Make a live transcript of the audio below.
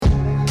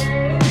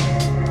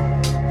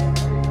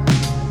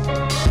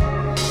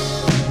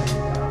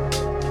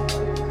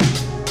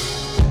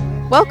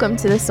Welcome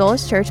to the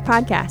Soulish Church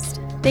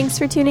podcast. Thanks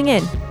for tuning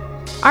in.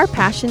 Our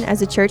passion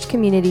as a church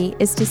community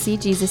is to see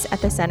Jesus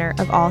at the center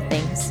of all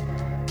things.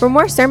 For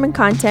more sermon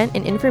content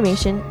and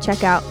information,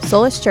 check out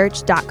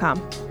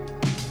soulishchurch.com.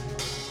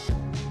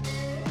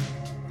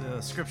 The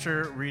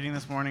scripture reading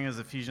this morning is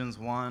Ephesians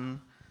 1,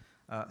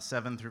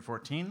 7 through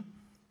 14.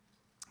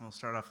 We'll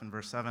start off in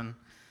verse 7.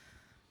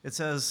 It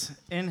says,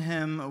 "In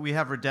him we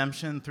have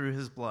redemption through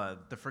his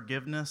blood, the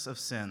forgiveness of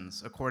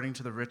sins, according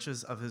to the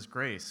riches of his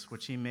grace,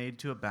 which he made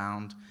to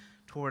abound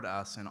toward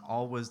us in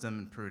all wisdom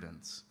and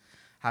prudence,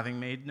 having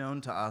made known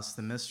to us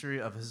the mystery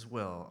of his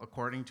will,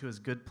 according to his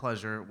good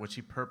pleasure, which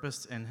he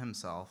purposed in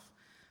himself,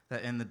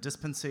 that in the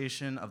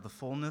dispensation of the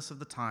fullness of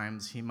the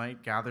times he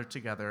might gather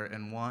together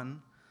in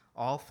one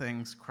all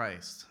things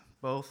Christ,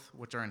 both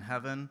which are in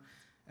heaven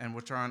and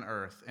which are on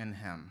earth in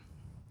him.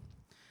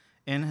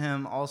 In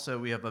him also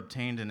we have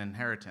obtained an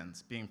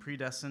inheritance, being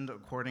predestined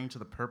according to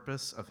the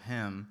purpose of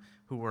him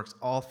who works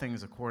all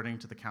things according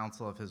to the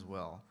counsel of his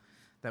will,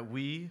 that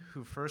we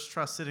who first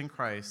trusted in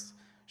Christ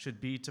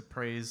should be to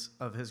praise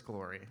of his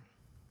glory."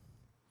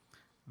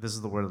 This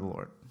is the word of the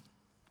Lord.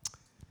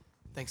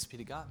 Thanks be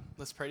to God.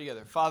 Let's pray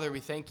together. Father,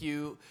 we thank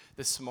you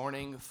this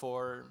morning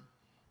for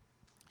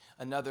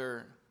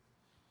another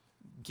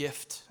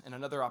gift and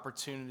another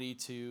opportunity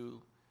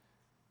to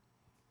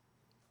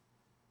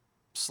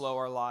slow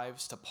our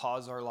lives, to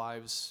pause our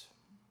lives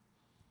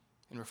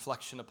in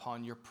reflection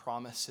upon your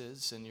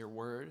promises and your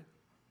word.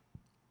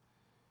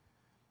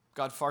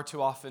 God, far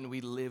too often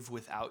we live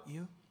without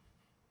you.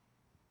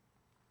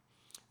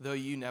 Though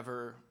you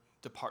never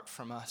depart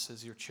from us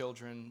as your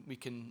children, we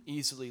can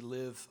easily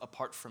live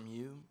apart from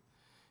you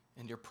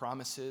and your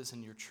promises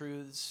and your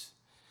truths.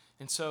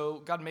 And so,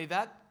 God, may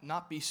that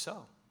not be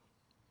so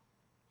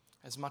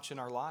as much in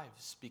our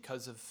lives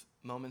because of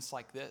moments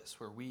like this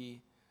where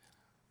we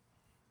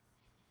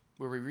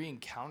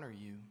re-encounter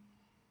you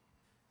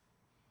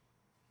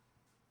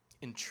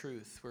in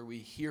truth, where we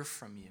hear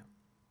from you.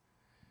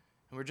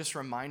 And we're just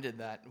reminded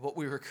that what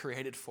we were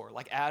created for,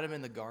 like Adam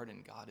in the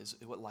garden, God, is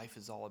what life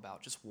is all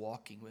about, just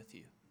walking with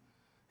you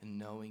and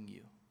knowing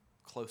you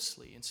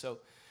closely. And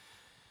so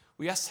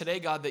we ask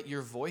today, God, that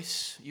your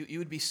voice, you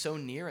would be so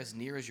near as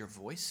your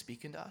voice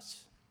speaking to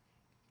us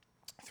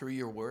through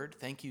your word.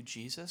 Thank you,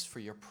 Jesus, for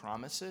your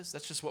promises.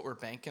 That's just what we're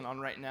banking on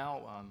right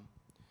now.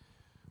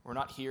 We're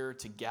not here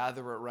to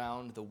gather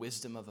around the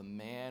wisdom of a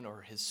man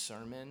or his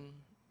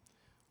sermon.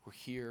 We're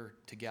here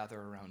to gather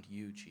around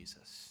you,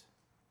 Jesus.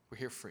 We're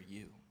here for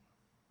you.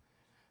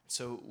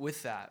 So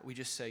with that, we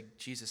just say,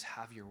 Jesus,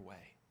 have your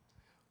way.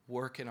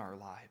 Work in our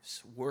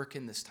lives. Work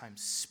in this time.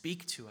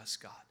 Speak to us,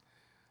 God.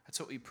 That's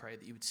what we pray,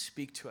 that you would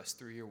speak to us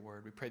through your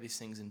word. We pray these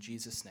things in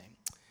Jesus' name.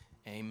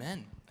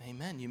 Amen.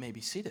 Amen. You may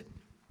be seated.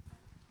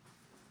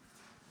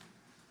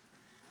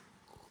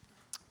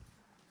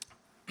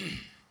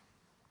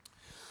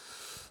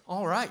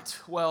 All right,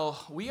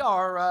 well,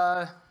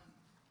 we're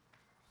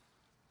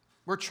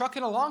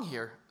trucking along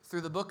here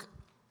through the book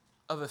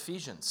of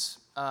Ephesians.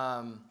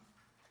 The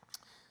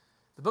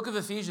book of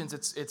Ephesians,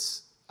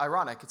 it's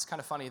ironic, it's kind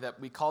of funny that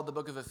we called the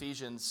book of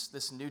Ephesians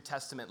this New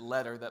Testament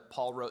letter that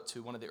Paul wrote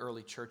to one of the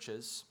early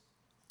churches.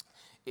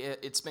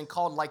 It's been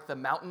called like one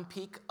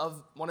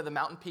of the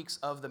mountain peaks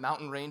of the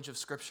mountain range of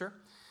Scripture.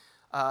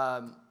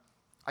 I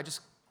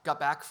just got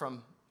back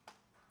from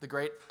the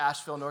great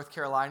Asheville, North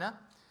Carolina,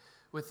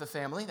 with the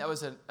family. That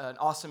was an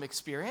awesome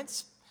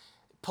experience.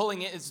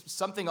 Pulling it is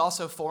something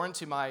also foreign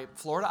to my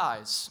Florida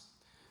eyes.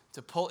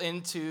 To pull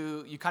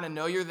into, you kind of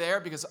know you're there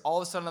because all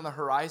of a sudden on the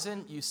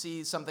horizon, you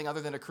see something other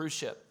than a cruise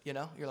ship, you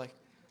know? You're like,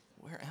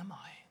 where am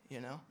I,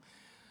 you know?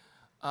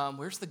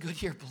 Where's the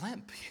Goodyear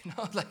blimp, you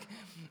know? Like,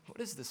 what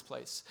is this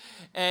place?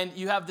 And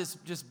you have this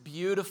just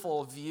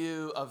beautiful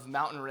view of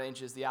mountain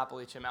ranges, the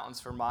Appalachian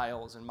Mountains for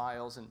miles and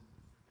miles. And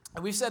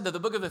we've said that the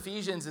book of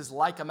Ephesians is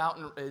like a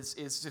mountain,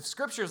 if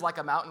Scripture is like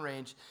a mountain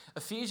range,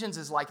 Ephesians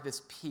is like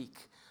this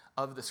peak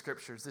of the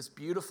Scriptures, this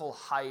beautiful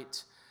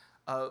height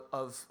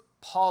of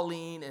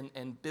Pauline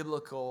and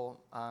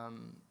biblical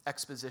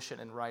exposition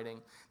and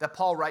writing that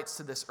Paul writes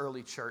to this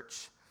early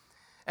church.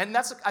 And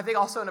that's, I think,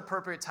 also an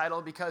appropriate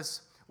title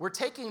because we're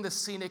taking the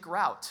scenic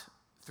route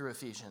through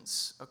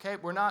Ephesians, okay?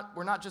 We're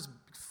not just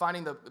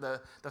finding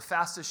the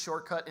fastest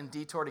shortcut and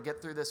detour to get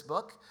through this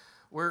book.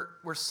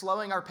 We're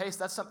slowing our pace.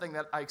 That's something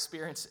that I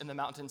experienced in the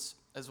mountains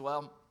as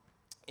well,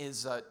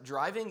 is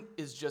driving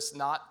is just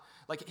not,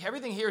 like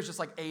everything here is just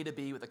like A to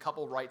B with a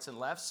couple rights and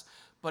lefts,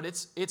 but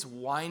it's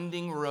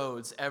winding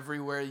roads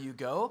everywhere you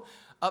go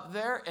up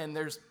there, and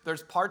there's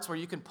parts where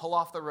you can pull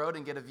off the road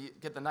and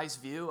get the nice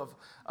view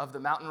of the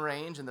mountain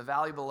range and the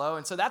valley below,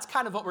 and so that's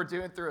kind of what we're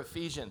doing through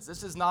Ephesians.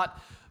 This is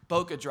not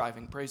Boca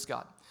driving, praise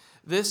God.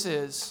 This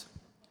is,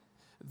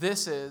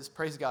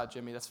 praise God,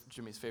 Jimmy. That's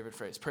Jimmy's favorite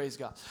phrase. Praise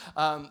God.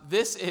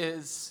 This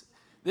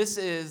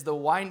is the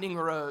winding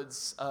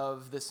roads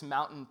of this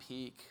mountain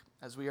peak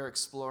as we are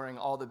exploring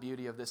all the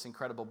beauty of this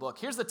incredible book.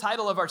 Here's the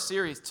title of our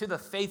series, To the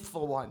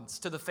Faithful Ones.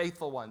 To the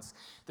Faithful Ones.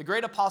 The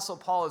great Apostle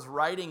Paul is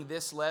writing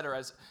this letter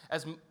as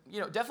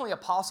you know, definitely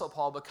Apostle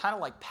Paul, but kind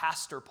of like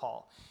Pastor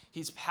Paul.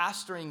 He's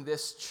pastoring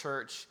this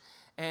church,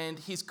 and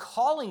he's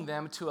calling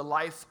them to a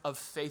life of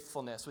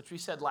faithfulness, which we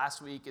said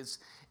last week is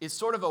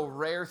sort of a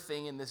rare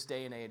thing in this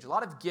day and age. A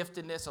lot of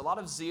giftedness, a lot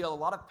of zeal, a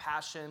lot of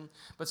passion.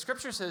 But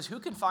Scripture says, who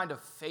can find a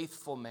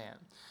faithful man?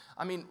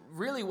 I mean,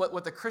 really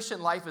what the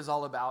Christian life is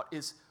all about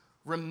is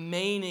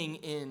remaining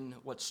in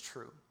what's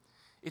true.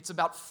 It's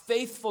about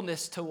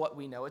faithfulness to what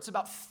we know. It's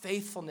about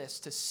faithfulness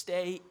to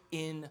stay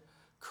in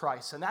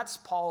Christ. And that's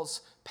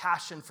Paul's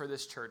passion for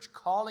this church,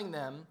 calling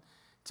them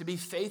to be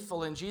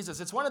faithful in Jesus.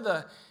 It's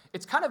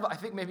kind of, I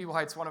think maybe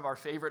why it's one of our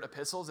favorite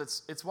epistles.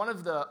 It's one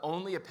of the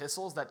only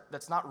epistles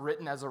that's not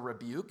written as a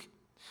rebuke.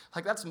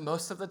 Like that's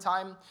most of the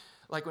time.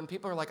 Like when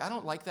people are like, I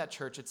don't like that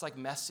church. It's like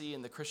messy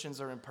and the Christians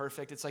are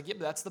imperfect. It's like, yeah,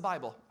 but that's the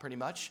Bible, pretty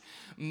much.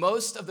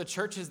 Most of the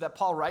churches that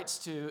Paul writes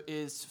to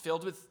is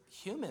filled with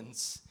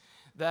humans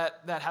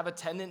that have a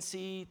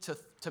tendency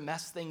to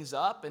mess things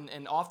up.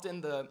 And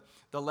often the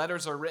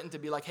letters are written to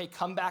be like, hey,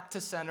 come back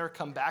to center,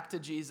 come back to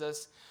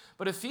Jesus.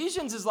 But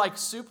Ephesians is like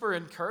super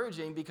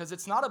encouraging because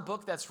it's not a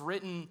book that's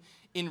written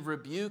in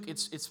rebuke.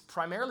 It's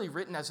primarily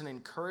written as an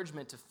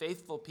encouragement to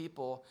faithful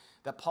people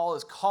that Paul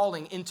is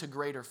calling into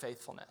greater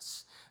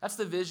faithfulness. That's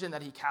the vision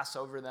that he casts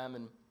over them.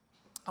 And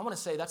I want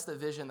to say that's the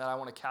vision that I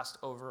want to cast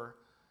over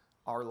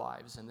our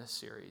lives in this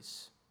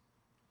series.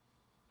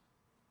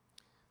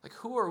 Like,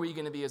 who are we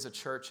going to be as a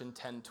church in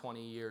 10,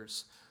 20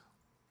 years?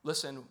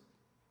 Listen,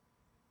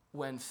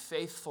 when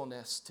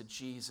faithfulness to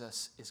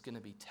Jesus is going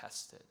to be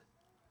tested.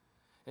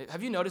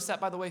 Have you noticed that,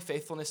 by the way,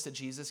 faithfulness to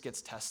Jesus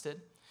gets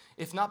tested?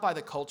 If not by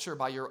the culture,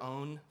 by your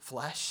own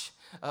flesh,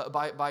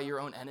 by your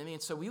own enemy.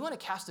 And so we want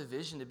to cast a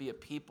vision to be a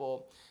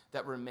people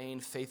that remain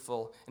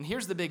faithful. And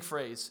here's the big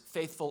phrase,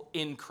 faithful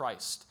in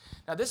Christ.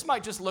 Now, this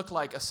might just look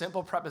like a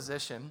simple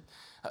preposition,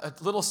 a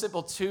little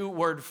simple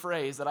 2-word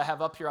phrase that I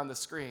have up here on the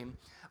screen.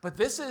 But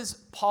this is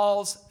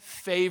Paul's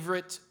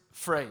favorite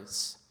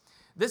phrase.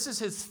 This is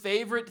his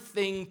favorite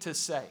thing to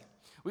say.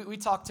 We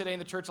talk today in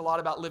the church a lot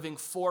about living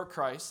for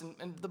Christ,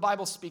 and the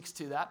Bible speaks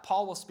to that.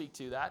 Paul will speak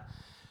to that.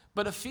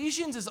 But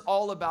Ephesians is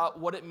all about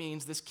what it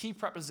means, this key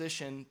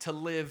preposition, to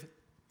live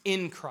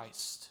in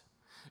Christ.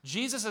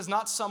 Jesus is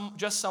not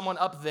just someone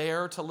up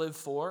there to live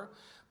for,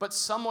 but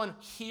someone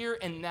here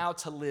and now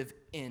to live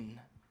in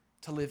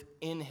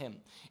him.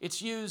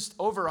 It's used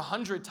over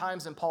 100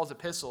 times in Paul's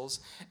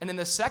epistles, and in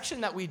the section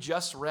that we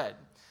just read,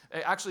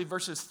 actually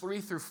verses 3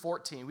 through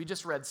 14, we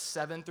just read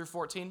 7 through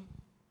 14,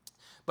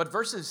 but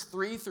verses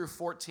 3 through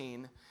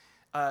 14,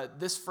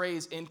 this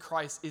phrase in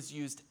Christ is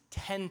used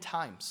 10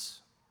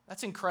 times.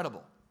 That's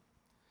incredible.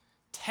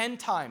 10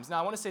 times. Now,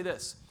 I want to say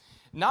this.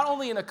 Not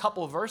only in a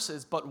couple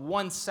verses, but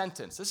one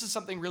sentence. This is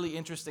something really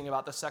interesting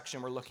about the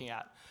section we're looking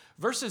at.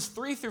 Verses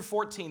 3 through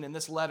 14 in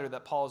this letter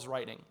that Paul is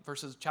writing,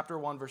 chapter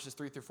 1, verses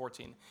 3 through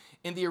 14.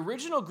 In the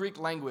original Greek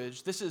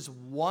language, this is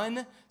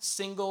one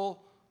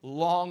single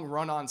long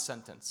run-on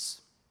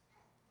sentence.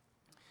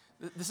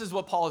 This is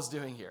what Paul is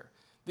doing here.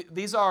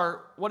 These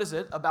are,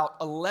 about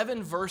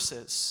 11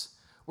 verses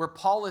where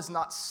Paul is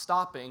not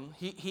stopping.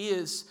 He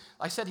is,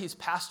 I said he's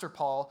Pastor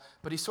Paul,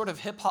 but he's sort of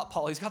hip-hop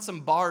Paul. He's got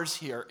some bars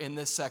here in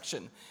this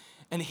section.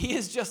 And he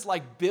is just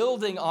like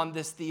building on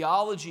this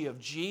theology of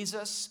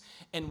Jesus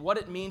and what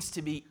it means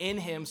to be in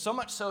him, so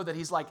much so that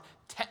he's like,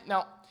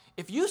 now,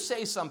 if you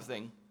say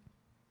something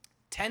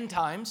 10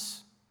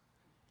 times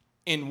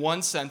in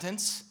one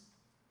sentence,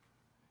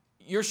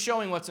 you're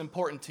showing what's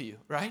important to you,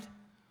 right?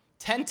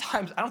 10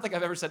 times, I don't think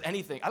I've ever said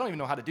anything. I don't even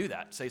know how to do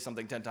that, say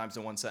something 10 times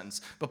in one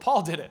sentence. But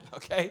Paul did it,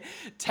 okay?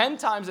 10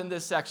 times in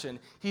this section,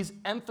 he's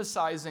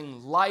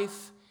emphasizing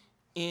life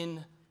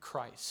in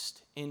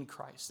Christ, in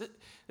Christ.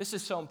 This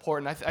is so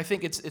important. I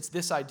think it's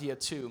this idea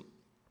too.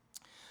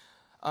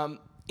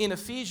 In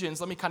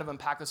Ephesians, let me kind of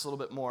unpack this a little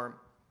bit more.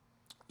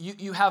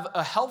 You have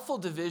a helpful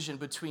division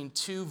between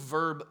two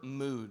verb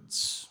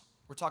moods.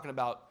 We're talking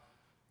about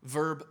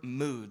verb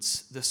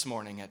moods this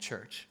morning at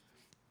church.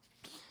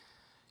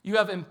 You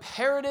have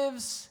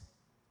imperatives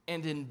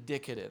and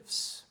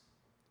indicatives.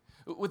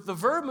 With the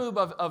verb mood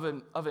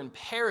of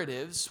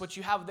imperatives, what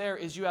you have there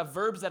is you have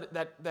verbs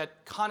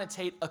that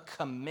connotate a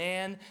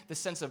command, the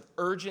sense of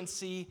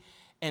urgency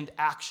and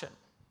action.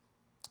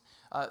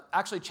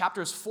 Actually,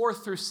 chapters 4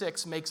 through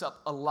 6 makes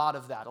up a lot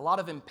of that, a lot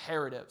of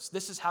imperatives.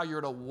 This is how you're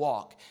to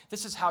walk.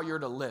 This is how you're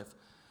to live.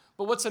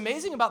 But what's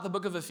amazing about the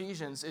book of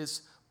Ephesians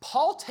is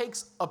Paul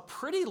takes a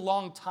pretty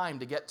long time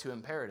to get to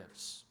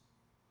imperatives.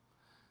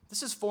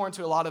 This is foreign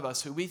to a lot of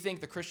us who we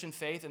think the Christian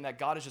faith and that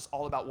God is just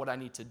all about what I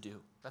need to do.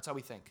 That's how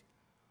we think.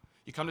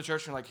 You come to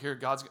church and you're like, here,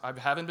 I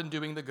haven't been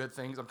doing the good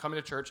things. I'm coming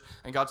to church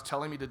and God's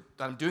telling me that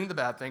I'm doing the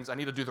bad things. I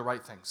need to do the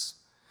right things.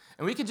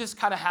 And we can just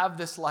kind of have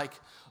this like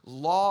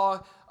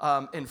law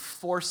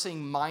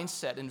enforcing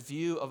mindset and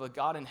view of a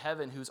God in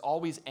heaven who's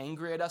always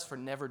angry at us for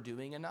never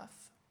doing enough.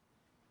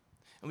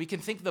 And we can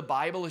think the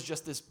Bible is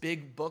just this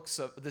big book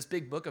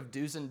of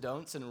do's and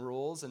don'ts and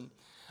rules. And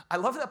I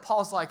love that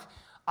Paul's like,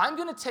 I'm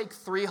going to take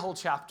 3 whole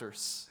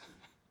chapters.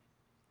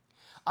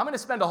 I'm going to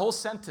spend a whole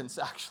sentence,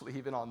 actually,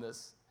 even on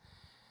this.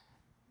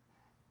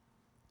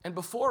 And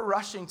before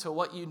rushing to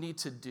what you need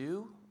to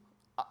do,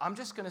 I'm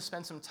just going to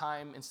spend some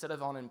time, instead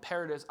of on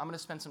imperatives, I'm going to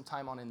spend some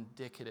time on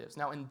indicatives.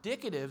 Now,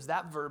 indicatives,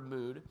 that verb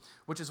mood,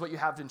 which is what you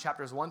have in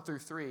chapters 1 through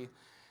 3,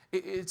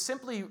 it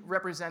simply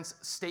represents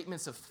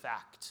statements of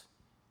fact,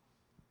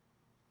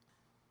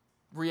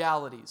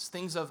 realities,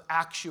 things of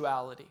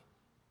actuality.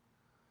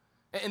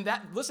 And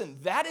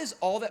that is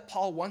all that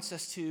Paul wants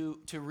us to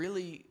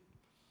really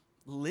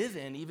live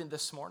in even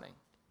this morning.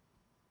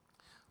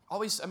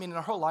 And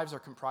our whole lives are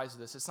comprised of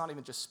this. It's not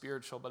even just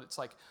spiritual, but it's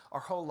like our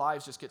whole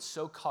lives just get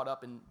so caught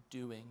up in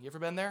doing. You ever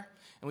been there?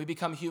 And we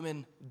become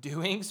human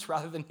doings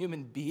rather than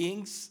human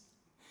beings.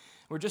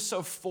 We're just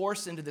so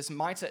forced into this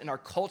mindset in our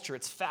culture.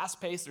 It's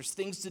fast-paced. There's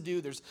things to do.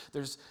 There's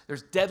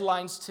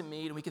deadlines to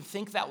meet. And we can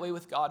think that way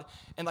with God.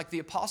 And like the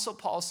Apostle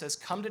Paul says,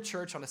 come to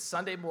church on a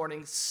Sunday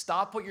morning,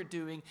 stop what you're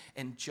doing,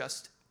 and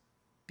just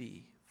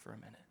be for a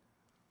minute.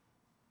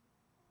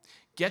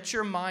 Get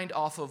your mind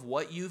off of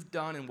what you've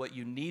done and what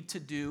you need to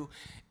do,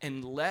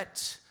 and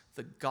let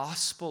the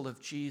gospel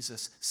of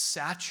Jesus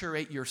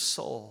saturate your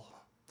soul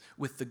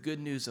with the good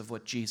news of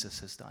what Jesus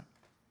has done.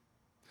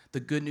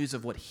 The good news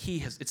of what he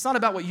has. It's not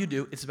about what you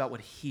do, it's about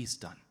what he's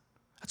done.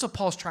 That's what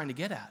Paul's trying to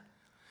get at.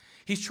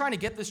 He's trying to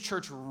get this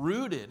church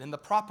rooted in the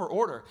proper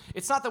order.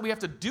 It's not that we have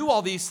to do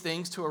all these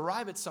things to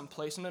arrive at some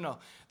place. No.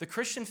 The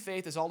Christian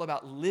faith is all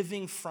about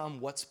living from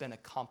what's been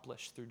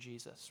accomplished through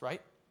Jesus,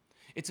 right?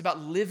 It's about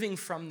living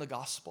from the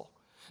gospel,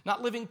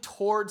 not living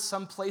towards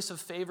some place of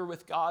favor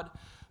with God,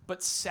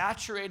 but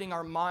saturating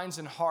our minds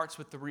and hearts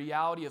with the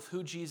reality of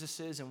who Jesus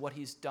is and what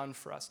he's done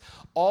for us.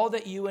 All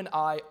that you and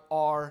I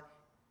are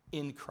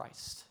in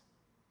Christ.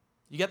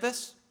 You get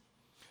this?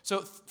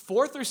 So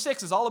 4 through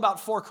 6 is all about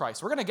for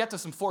Christ. We're going to get to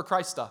some for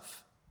Christ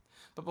stuff.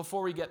 But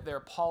before we get there,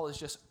 Paul is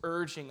just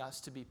urging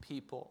us to be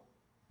people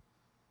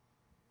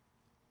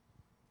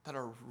that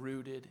are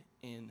rooted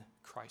in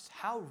Christ.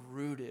 How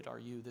rooted are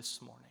you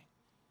this morning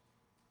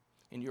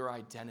in your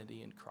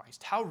identity in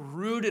Christ? How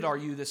rooted are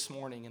you this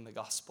morning in the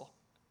gospel?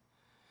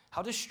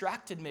 How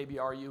distracted maybe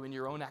are you in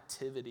your own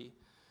activity?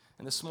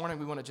 And this morning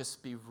we want to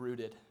just be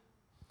rooted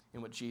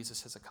in what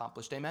Jesus has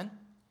accomplished. Amen?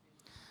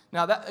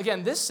 Now,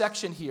 this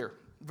section here,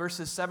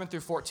 verses 7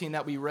 through 14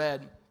 that we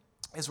read,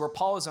 is where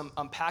Paul is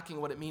unpacking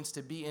what it means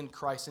to be in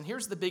Christ. And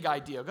here's the big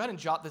idea. Go ahead and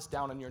jot this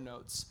down on your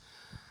notes.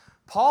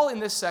 Paul in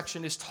this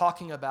section is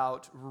talking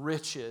about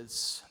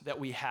riches that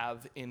we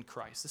have in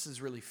Christ. This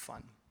is really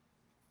fun.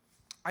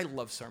 I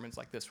love sermons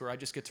like this where I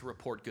just get to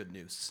report good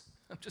news.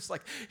 I'm just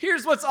like,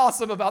 here's what's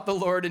awesome about the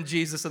Lord and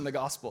Jesus and the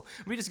gospel.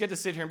 We just get to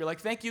sit here and be like,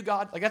 thank you,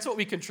 God. Like, that's what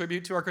we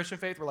contribute to our Christian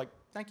faith. We're like,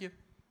 thank you.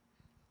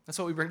 That's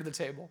what we bring to the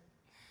table.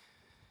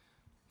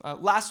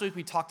 Last week,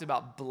 we talked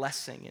about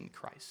blessing in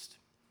Christ.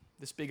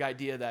 This big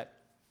idea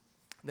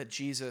that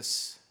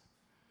Jesus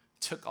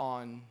took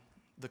on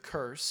the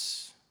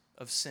curse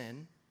of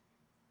sin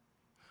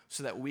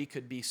so that we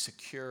could be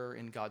secure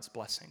in God's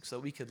blessing, so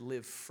that we could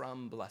live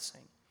from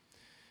blessing.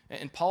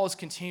 And Paul has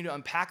continued to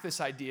unpack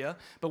this idea,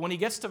 but when he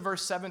gets to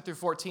verse 7 through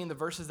 14, the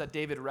verses that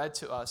David read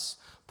to us,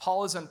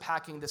 Paul is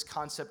unpacking this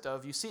concept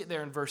of, you see it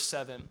there in verse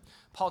 7,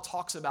 Paul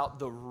talks about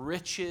the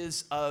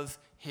riches of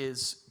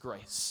his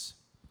grace.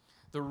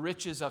 The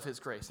riches of his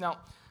grace. Now,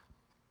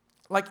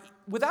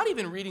 without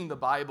even reading the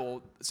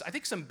Bible, I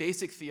think some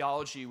basic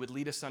theology would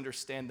lead us to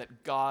understand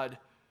that God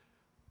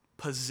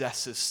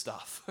possesses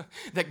stuff,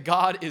 that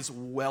God is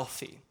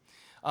wealthy.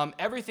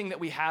 Everything that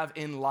we have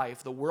in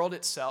life, the world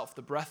itself,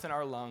 the breath in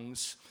our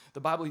lungs,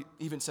 the Bible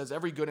even says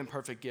every good and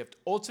perfect gift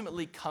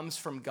ultimately comes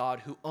from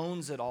God who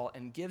owns it all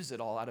and gives it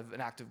all out of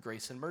an act of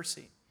grace and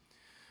mercy.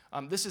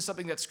 This is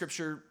something that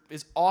Scripture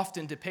is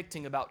often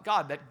depicting about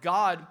God, that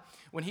God,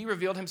 when he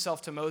revealed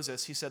himself to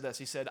Moses, he said this,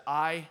 he said,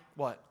 I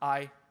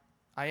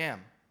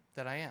am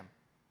that I am.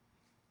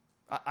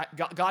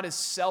 God is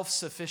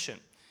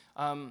self-sufficient.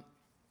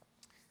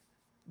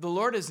 The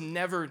Lord has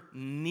never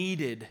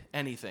needed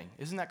anything.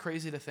 Isn't that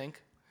crazy to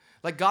think?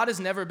 Like, God has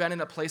never been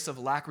in a place of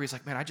lack where he's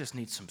like, man, I just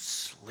need some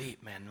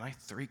sleep, man. My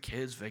 3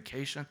 kids,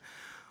 vacation.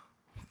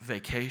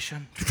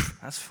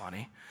 That's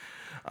funny.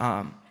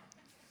 I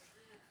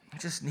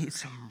just need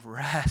some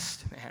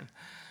rest, man.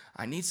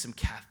 I need some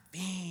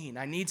caffeine.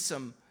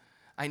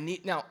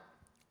 Now,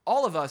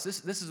 all of us,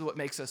 this is what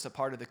makes us a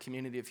part of the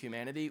community of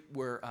humanity.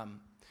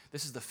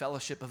 This is the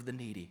fellowship of the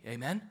needy.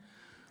 Amen?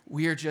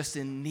 We are just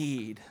in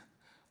need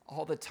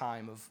all the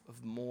time of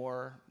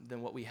more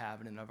than what we have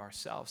in and of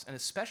ourselves, and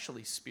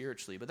especially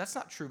spiritually. But that's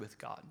not true with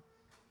God.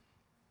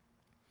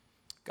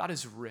 God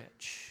is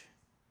rich.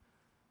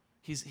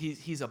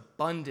 He's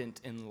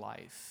abundant in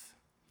life.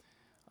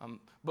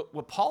 But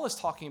what Paul is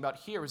talking about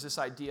here is this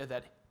idea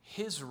that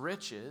his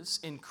riches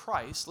in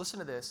Christ, listen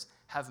to this,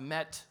 have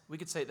met, we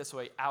could say it this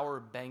way,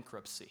 our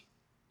bankruptcy.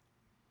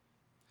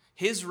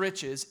 His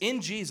riches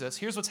in Jesus,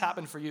 here's what's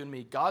happened for you and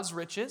me. God's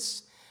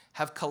riches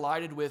have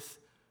collided with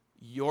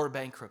your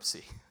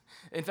bankruptcy.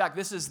 In fact,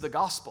 this is the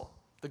gospel,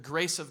 the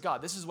grace of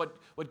God. This is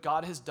what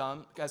God has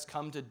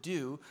come to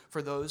do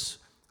for those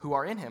who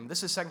are in him.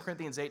 This is 2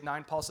 Corinthians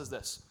 8:9. Paul says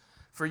this,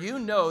 For you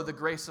know the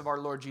grace of our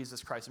Lord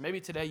Jesus Christ. And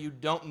maybe today you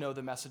don't know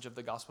the message of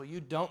the gospel.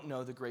 You don't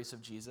know the grace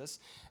of Jesus.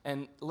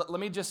 And let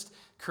me just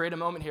create a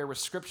moment here where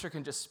Scripture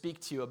can just speak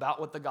to you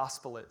about what the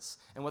gospel is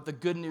and what the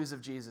good news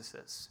of Jesus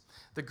is.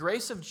 The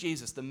grace of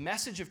Jesus, the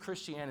message of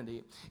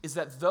Christianity, is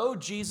that though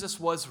Jesus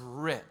was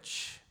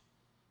rich,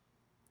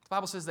 the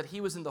Bible says that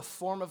he was in the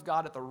form of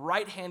God at the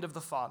right hand of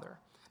the Father,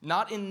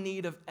 not in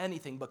need of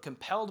anything, but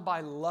compelled by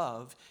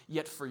love,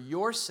 yet for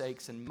your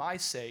sakes and my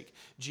sake,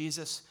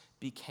 Jesus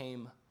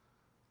became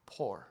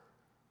poor.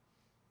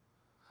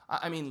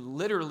 I mean,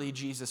 literally,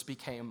 Jesus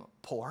became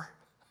poor.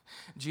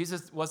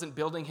 Jesus wasn't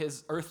building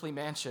his earthly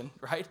mansion,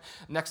 right,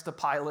 next to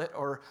Pilate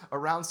or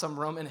around some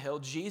Roman hill.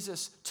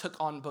 Jesus took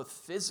on both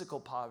physical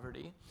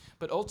poverty,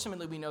 but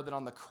ultimately we know that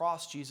on the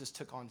cross, Jesus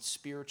took on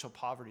spiritual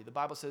poverty. The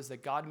Bible says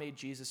that God made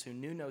Jesus, who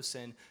knew no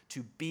sin,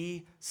 to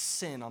be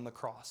sin on the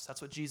cross.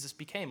 That's what Jesus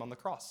became on the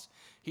cross.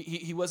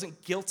 He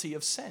wasn't guilty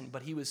of sin,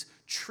 but he was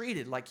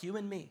treated like you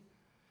and me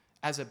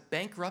as a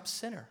bankrupt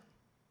sinner,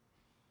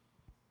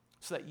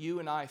 so that you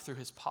and I, through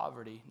his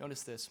poverty,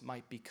 notice this,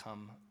 might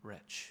become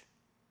rich.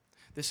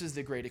 This is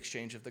the great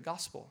exchange of the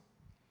gospel.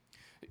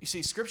 You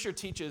see, Scripture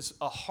teaches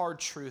a hard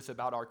truth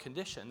about our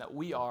condition, that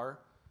we're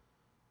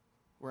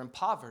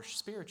impoverished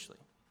spiritually.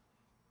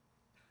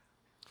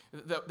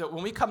 That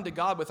when we come to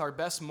God with our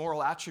best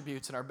moral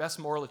attributes and our best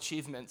moral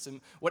achievements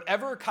and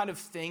whatever kind of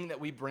thing that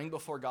we bring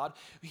before God,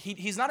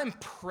 he's not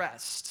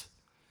impressed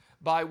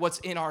by what's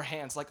in our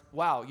hands. Like,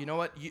 wow, you know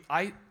what?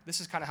 This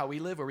is kind of how we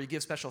live, where we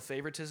give special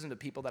favoritism to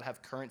people that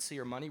have currency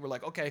or money. We're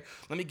like, okay,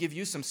 let me give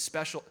you some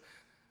special.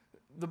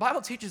 The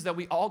Bible teaches that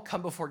we all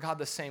come before God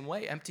the same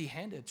way,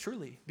 empty-handed,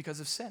 truly, because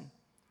of sin.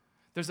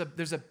 There's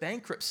a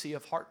bankruptcy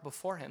of heart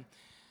before him.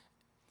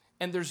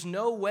 And there's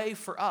no way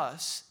for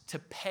us to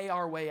pay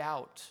our way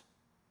out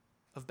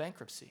of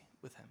bankruptcy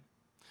with him.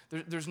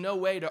 There's no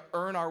way to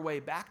earn our way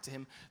back to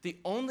him. The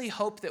only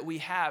hope that we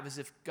have is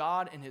if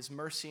God in his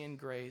mercy and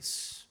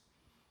grace,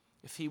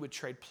 if he would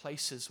trade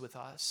places with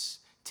us,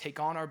 take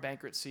on our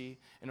bankruptcy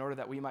in order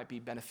that we might be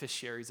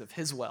beneficiaries of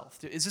his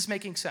wealth. Is this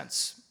making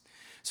sense?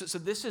 So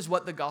this is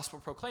what the gospel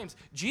proclaims.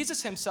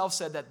 Jesus himself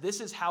said that this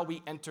is how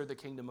we enter the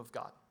kingdom of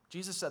God.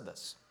 Jesus said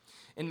this.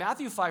 In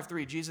Matthew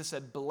 5:3, Jesus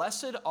said,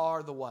 "Blessed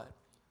are the what?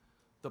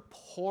 The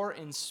poor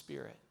in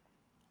spirit,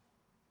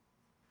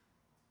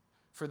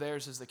 for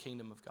theirs is the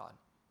kingdom of God."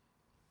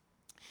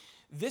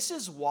 This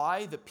is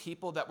why the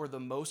people that were the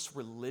most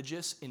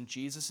religious in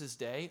Jesus'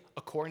 day,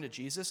 according to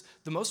Jesus,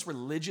 the most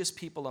religious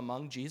people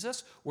among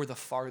Jesus were the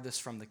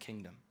farthest from the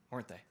kingdom,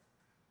 weren't they?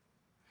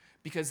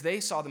 Because they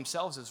saw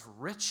themselves as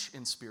rich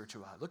in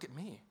spirituality. Look at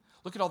me.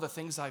 Look at all the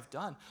things I've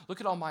done.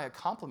 Look at all my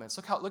accomplishments.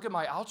 Look at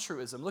my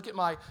altruism. Look at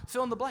my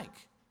fill in the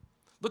blank.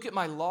 Look at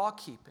my law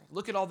keeping.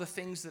 Look at all the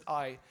things that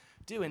I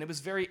do. And it was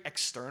very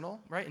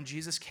external, right? And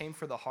Jesus came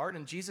for the heart.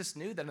 And Jesus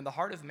knew that in the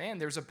heart of man,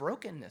 there's a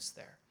brokenness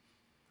there.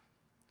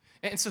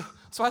 And so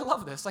I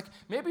love this. Like,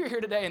 maybe you're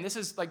here today, and this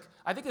is like,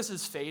 I think this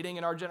is fading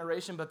in our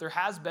generation, but there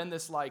has been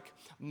this like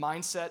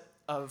mindset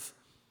of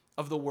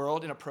the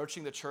world in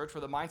approaching the church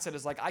where the mindset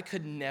is like, I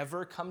could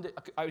never come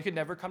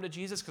to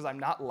Jesus because I'm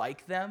not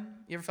like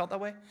them. You ever felt that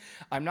way?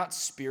 I'm not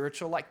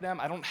spiritual like them.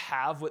 I don't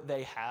have what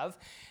they have.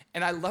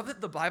 And I love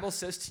that the Bible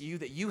says to you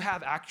that you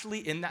have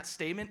actually in that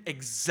statement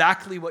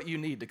exactly what you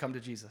need to come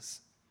to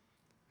Jesus,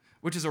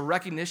 which is a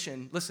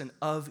recognition, listen,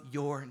 of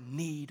your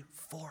need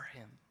for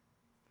him.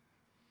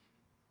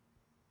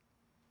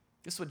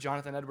 This is what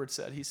Jonathan Edwards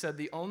said. He said,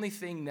 the only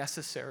thing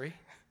necessary,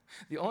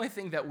 the only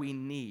thing that we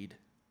need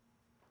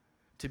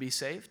to be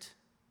saved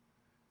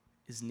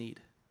is need.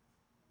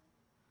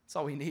 That's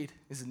all we need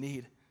is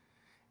need.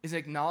 Is an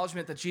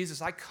acknowledgement that Jesus,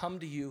 I come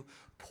to you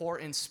poor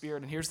in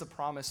spirit. And here's the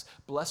promise.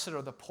 Blessed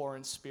are the poor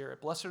in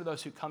spirit. Blessed are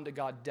those who come to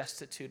God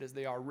destitute as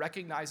they are,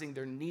 recognizing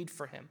their need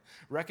for him,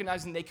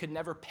 recognizing they could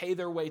never pay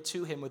their way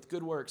to him with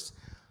good works,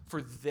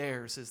 for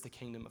theirs is the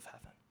kingdom of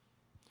heaven.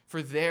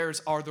 For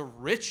theirs are the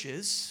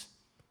riches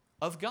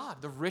of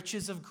God, the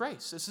riches of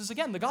grace. This is,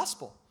 again, the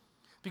gospel.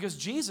 Because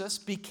Jesus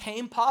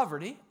became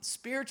poverty,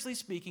 spiritually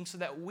speaking, so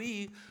that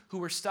we who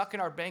were stuck in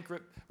our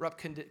bankrupt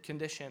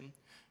condition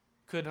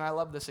could, and I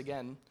love this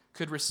again,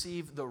 could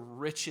receive the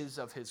riches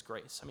of his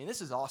grace. I mean, this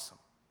is awesome.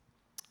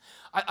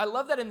 I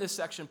love that in this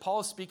section,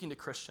 Paul is speaking to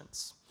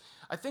Christians.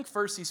 I think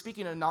first he's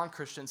speaking to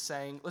non-Christians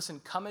saying,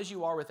 listen, come as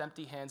you are with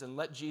empty hands and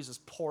let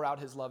Jesus pour out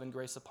his love and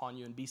grace upon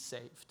you and be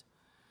saved.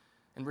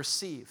 And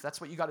receive.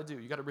 That's what you got to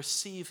do. You got to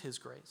receive his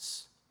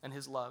grace and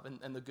his love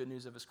and the good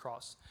news of his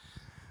cross.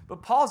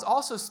 But Paul's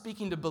also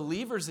speaking to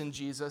believers in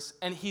Jesus,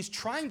 and he's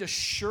trying to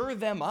shore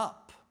them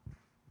up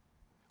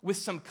with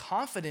some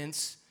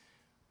confidence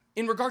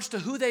in regards to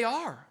who they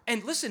are.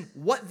 And listen,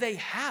 what they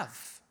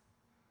have.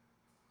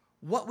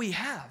 What we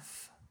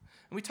have.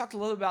 And we talked a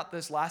little about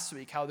this last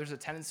week, how there's a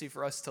tendency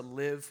for us to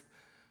live,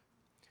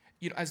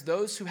 as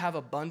those who have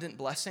abundant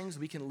blessings,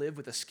 we can live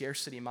with a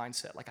scarcity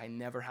mindset, like I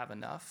never have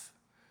enough,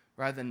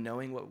 rather than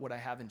knowing what I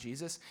have in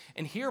Jesus.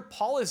 And here,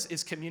 Paul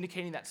is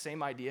communicating that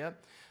same idea,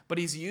 but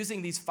he's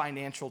using these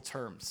financial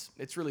terms.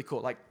 It's really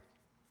cool. Like,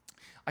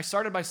 I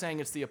started by saying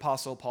it's the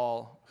Apostle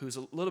Paul, who's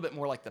a little bit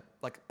more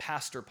like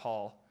Pastor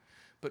Paul,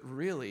 but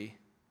really,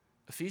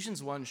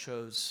 Ephesians 1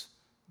 shows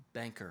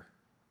banker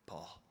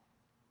Paul.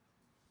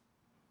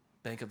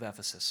 Bank of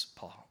Ephesus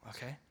Paul,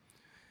 okay?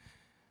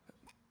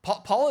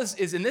 Paul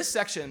is in this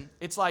section,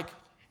 it's like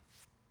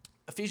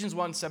Ephesians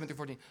 1, 7 through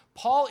 14.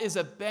 Paul is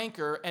a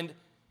banker, and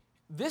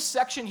this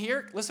section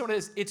here, listen to what it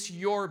is. It's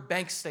your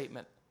bank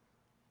statement.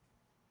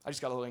 I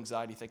just got a little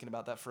anxiety thinking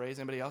about that phrase.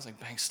 Anybody else? Like,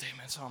 bank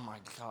statements? Oh my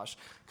gosh.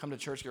 Come to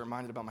church, get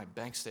reminded about my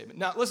bank statement.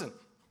 Now, listen.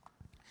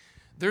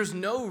 There's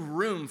no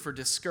room for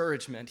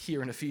discouragement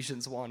here in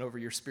Ephesians 1 over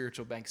your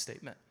spiritual bank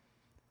statement.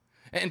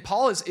 And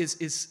Paul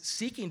is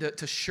seeking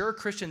to shore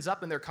Christians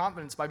up in their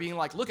confidence by being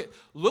like, look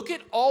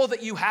at all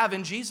that you have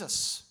in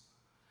Jesus.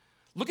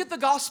 Look at the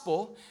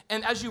gospel,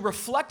 and as you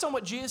reflect on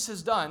what Jesus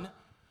has done,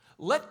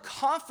 let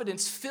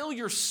confidence fill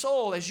your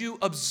soul as you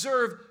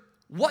observe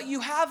what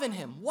you have in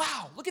him.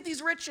 Wow, look at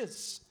these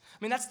riches. I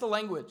mean, that's the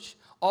language.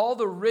 All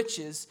the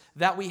riches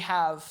that we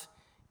have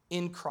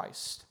in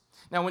Christ.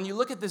 Now, when you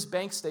look at this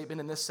bank statement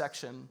in this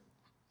section,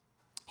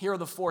 here are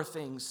the 4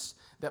 things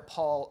that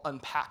Paul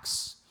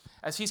unpacks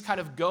as he's kind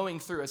of going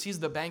through, as he's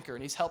the banker,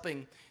 and he's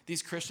helping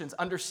these Christians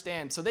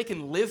understand so they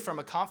can live from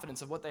a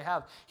confidence of what they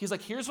have. He's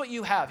like, here's what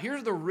you have.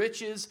 Here's the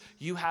riches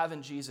you have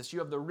in Jesus. You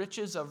have the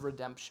riches of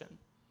redemption.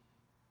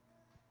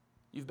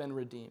 You've been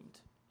redeemed.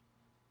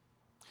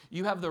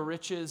 You have the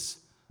riches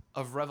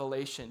of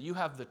revelation. You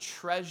have the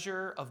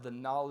treasure of the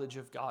knowledge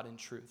of God and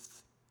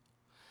truth.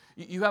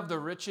 You have the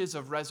riches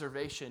of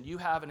reservation. You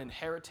have an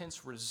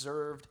inheritance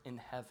reserved in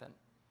heaven.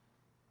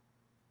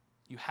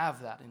 You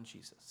have that in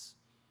Jesus.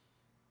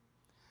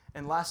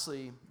 And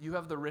lastly, you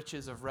have the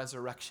riches of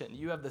resurrection.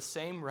 You have the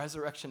same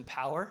resurrection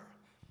power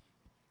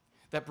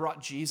that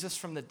brought Jesus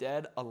from the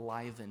dead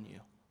alive in you.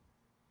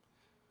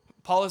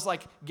 Paul is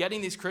like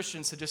getting these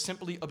Christians to just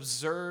simply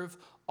observe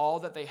all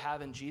that they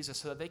have in Jesus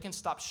so that they can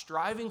stop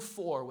striving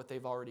for what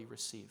they've already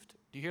received.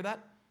 Do you hear that?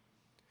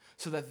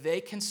 So that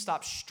they can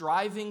stop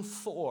striving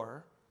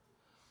for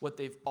what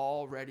they've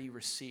already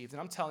received.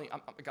 And I'm telling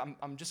you,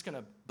 I'm just going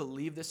to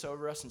believe this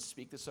over us and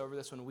speak this over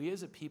this. When we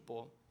as a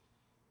people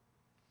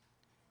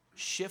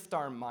shift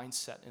our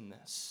mindset in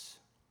this,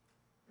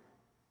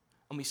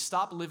 and we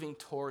stop living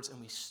towards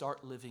and we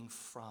start living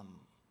from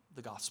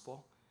the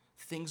gospel,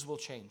 things will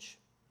change.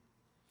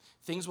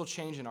 Things will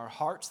change in our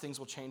hearts, things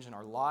will change in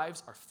our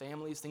lives, our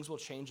families, things will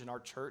change in our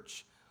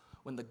church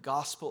when the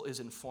gospel is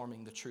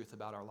informing the truth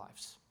about our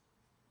lives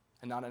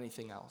and not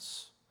anything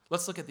else.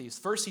 Let's look at these.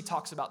 First, he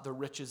talks about the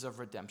riches of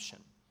redemption.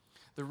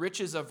 The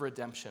riches of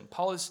redemption.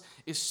 Paul is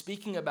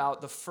speaking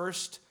about the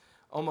first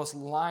almost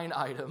line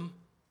item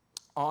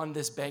on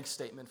this bank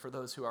statement for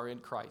those who are in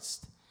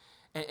Christ.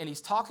 And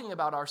he's talking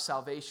about our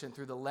salvation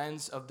through the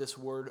lens of this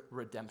word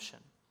redemption.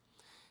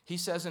 He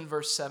says in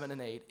verse 7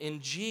 and 8, in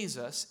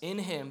Jesus, in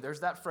him, there's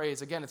that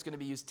phrase. Again, it's going to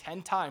be used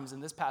 10 times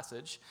in this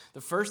passage.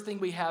 The first thing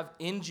we have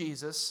in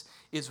Jesus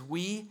is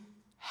we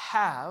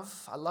have,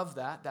 I love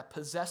that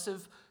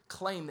possessive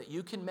claim that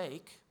you can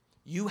make.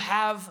 You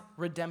have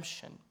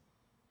redemption.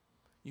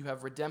 You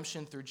have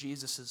redemption through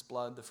Jesus'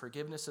 blood, the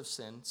forgiveness of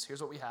sins.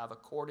 Here's what we have,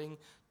 according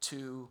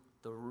to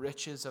the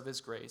riches of his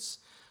grace,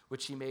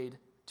 which he made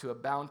to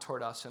abound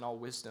toward us in all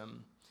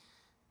wisdom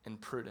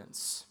and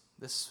prudence.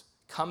 This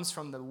comes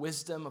from the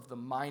wisdom of the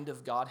mind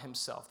of God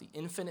himself, the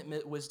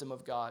infinite wisdom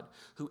of God,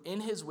 who in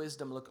his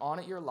wisdom looked on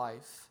at your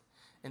life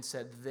and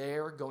said,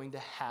 they're going to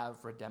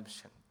have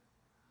redemption.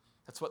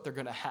 That's what they're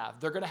going to have.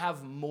 They're going to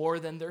have more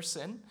than their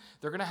sin.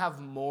 They're going to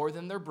have more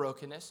than their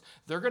brokenness.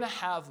 They're going to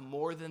have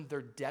more than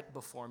their debt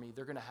before me.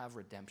 They're going to have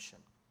redemption.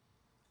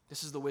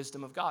 This is the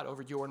wisdom of God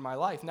over your and my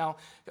life. Now,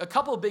 a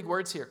couple of big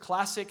words here,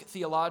 classic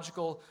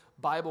theological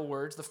Bible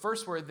words. The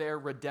first word there,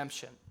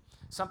 redemption,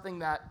 something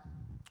that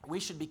we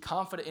should be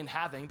confident in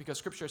having because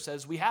Scripture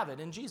says we have it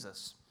in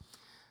Jesus.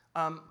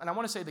 And I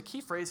want to say the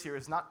key phrase here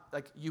is not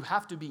like you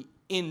have to be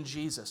in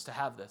Jesus to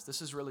have this.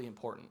 This is really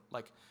important.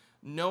 Like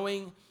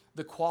knowing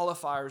the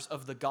qualifiers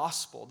of the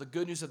gospel, the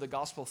good news of the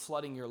gospel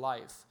flooding your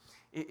life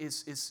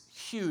is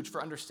huge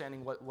for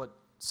understanding what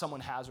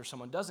someone has or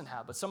someone doesn't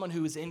have. But someone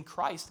who is in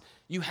Christ,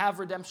 you have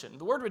redemption.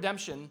 The word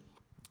redemption,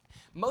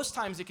 most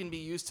times it can be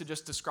used to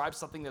just describe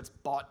something that's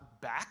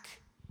bought back.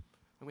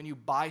 And when you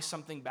buy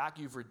something back,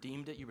 you've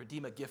redeemed it. You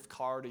redeem a gift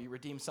card or you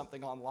redeem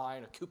something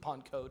online, a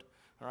coupon code,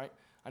 all right?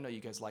 I know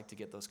you guys like to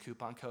get those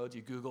coupon codes.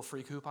 You Google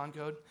free coupon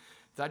code.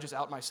 Did I just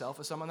out myself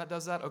as someone that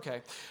does that?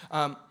 Okay.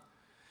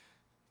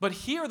 But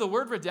here, the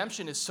word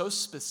redemption is so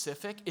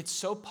specific. It's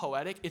so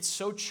poetic. It's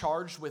so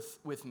charged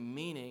with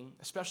meaning,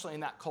 especially in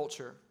that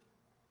culture.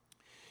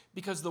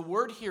 Because the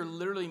word here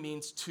literally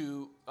means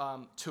to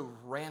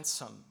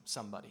ransom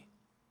somebody.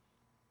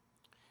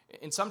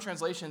 In some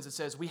translations, it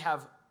says we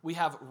have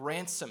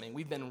ransoming.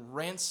 We've been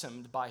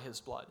ransomed by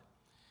his blood.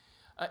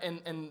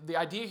 And the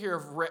idea here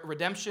of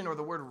redemption, or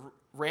the word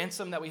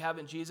ransom that we have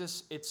in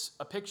Jesus, it's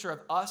a picture of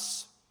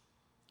us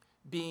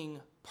being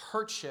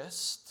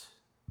purchased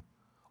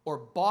or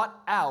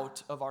bought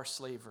out of our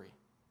slavery.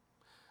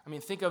 I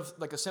mean, think of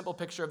like a simple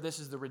picture of this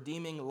is the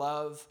redeeming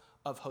love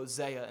of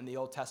Hosea in the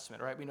Old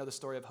Testament, right? We know the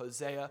story of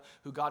Hosea,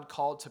 who God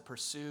called to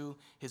pursue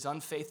his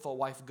unfaithful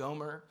wife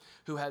Gomer,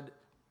 who had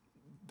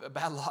a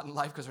bad lot in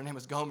life because her name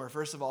was Gomer,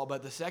 first of all.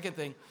 But the second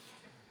thing,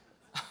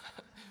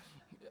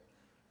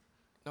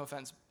 no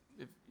offense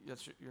if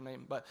that's your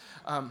name, but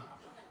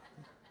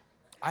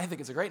I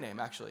think it's a great name,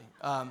 actually.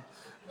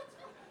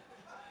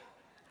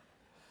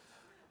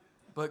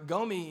 But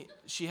Gomer,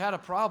 she had a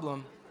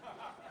problem.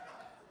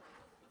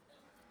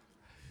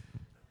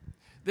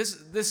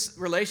 This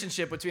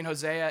relationship between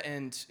Hosea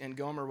and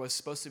Gomer was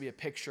supposed to be a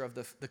picture of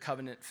the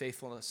covenant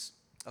faithfulness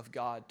of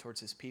God towards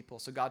his people.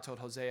 So God told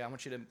Hosea, I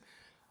want you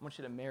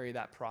to marry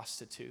that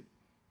prostitute.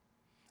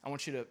 I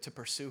want you to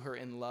pursue her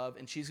in love,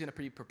 and she's going to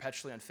be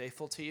perpetually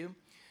unfaithful to you.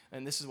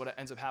 And this is what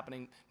ends up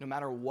happening. No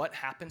matter what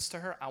happens to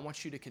her, I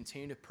want you to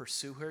continue to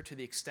pursue her to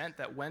the extent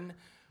that when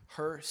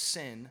her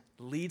sin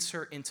leads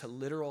her into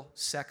literal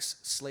sex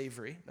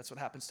slavery, that's what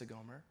happens to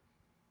Gomer,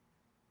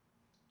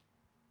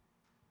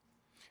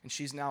 and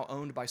she's now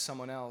owned by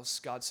someone else,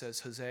 God says,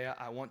 Hosea,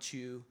 I want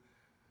you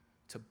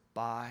to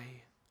buy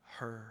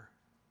her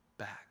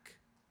back.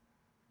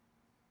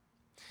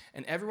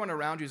 And everyone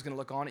around you is going to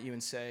look on at you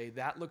and say,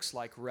 that looks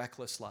like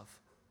reckless love.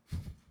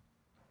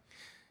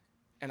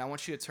 And I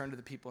want you to turn to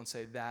the people and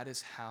say, that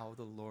is how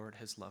the Lord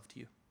has loved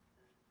you.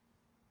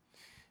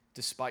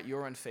 Despite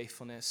your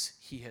unfaithfulness,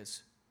 he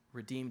has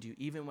redeemed you.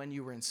 Even when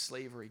you were in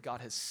slavery, God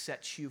has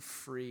set you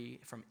free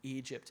from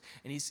Egypt.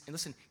 And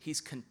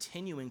he's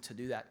continuing to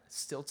do that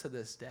still to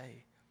this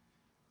day.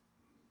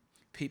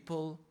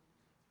 People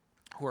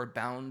who are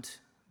bound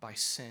by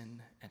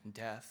sin and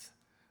death,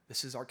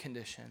 this is our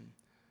condition,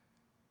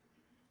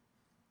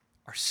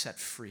 are set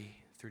free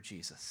through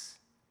Jesus.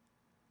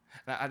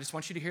 And I just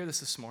want you to hear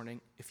this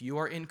morning. If you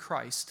are in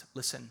Christ,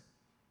 listen,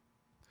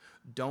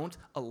 don't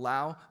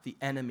allow the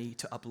enemy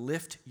to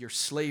uplift your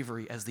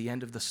slavery as the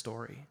end of the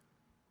story.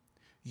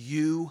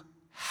 You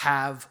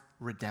have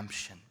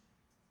redemption.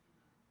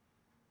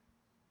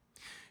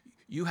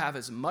 You have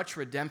as much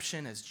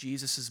redemption as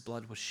Jesus'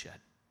 blood was shed.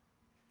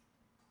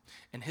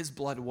 And his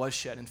blood was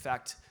shed. In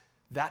fact,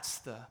 that's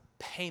the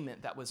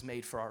payment that was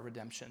made for our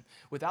redemption.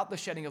 Without the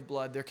shedding of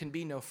blood, there can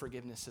be no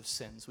forgiveness of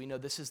sins. We know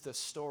this is the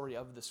story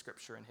of the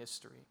scripture and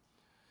history.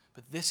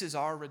 But this is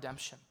our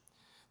redemption.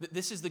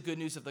 This is the good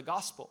news of the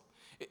gospel.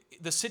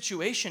 The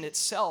situation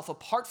itself,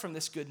 apart from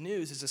this good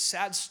news, is a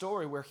sad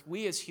story where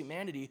we as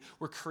humanity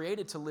were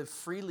created to live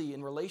freely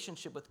in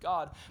relationship with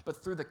God,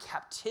 but through the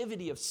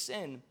captivity of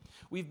sin,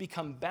 we've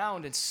become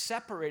bound and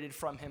separated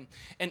from him.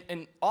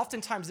 And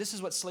oftentimes, this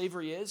is what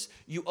slavery is.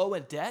 You owe a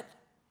debt,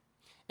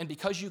 and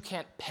because you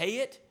can't pay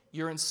it,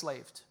 you're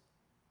enslaved.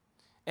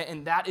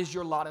 And that is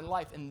your lot in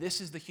life. And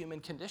this is the human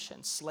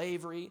condition,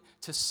 slavery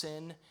to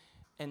sin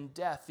and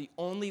death. The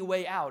only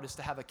way out is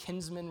to have a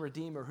kinsman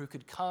redeemer who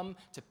could come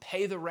to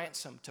pay the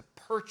ransom, to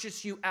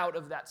purchase you out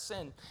of that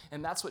sin.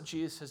 And that's what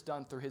Jesus has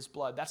done through his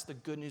blood. That's the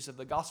good news of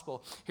the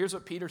gospel. Here's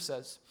what Peter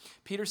says.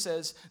 Peter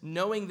says,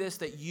 knowing this,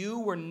 that you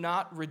were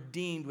not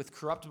redeemed with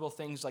corruptible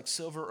things like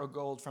silver or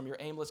gold from your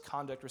aimless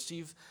conduct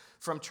received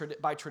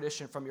by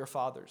tradition from your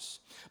fathers,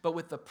 but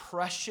with the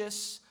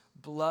precious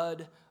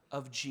blood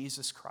of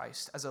Jesus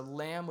Christ, as a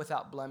lamb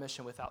without blemish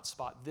and without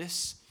spot.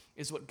 This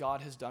is what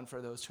God has done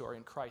for those who are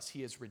in Christ.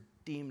 He has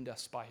redeemed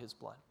us by his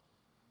blood.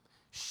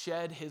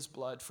 Shed his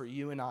blood for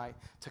you and I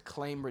to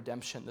claim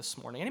redemption this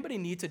morning. Anybody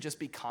need to just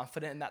be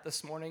confident in that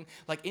this morning?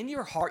 Like in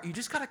your heart, you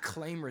just got to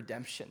claim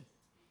redemption.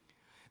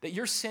 That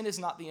your sin is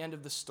not the end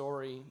of the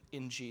story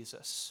in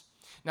Jesus.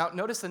 Now,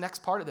 notice the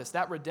next part of this.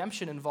 That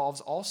redemption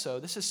involves also,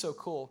 this is so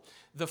cool,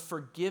 the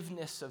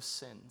forgiveness of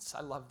sins.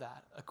 I love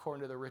that,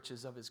 according to the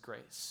riches of his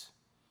grace.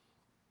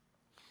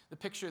 The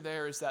picture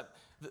there is that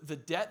the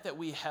debt that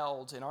we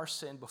held in our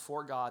sin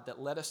before God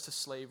that led us to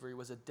slavery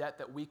was a debt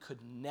that we could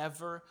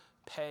never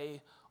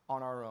pay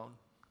on our own.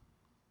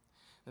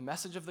 The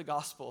message of the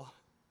gospel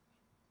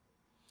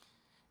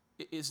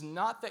is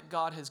not that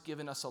God has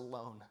given us a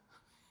loan.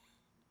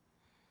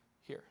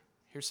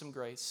 Here's some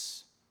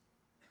grace.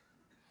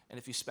 And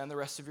if you spend the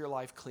rest of your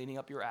life cleaning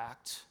up your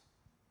act,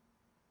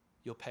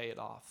 you'll pay it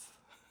off.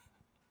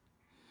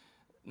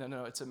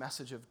 No, it's a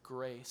message of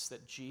grace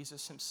that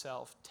Jesus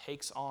himself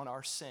takes on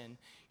our sin.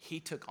 He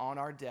took on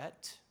our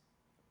debt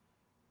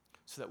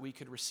so that we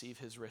could receive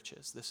his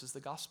riches. This is the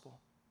gospel.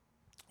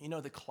 You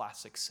know the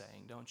classic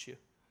saying, don't you?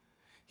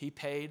 He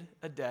paid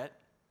a debt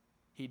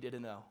he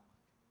didn't owe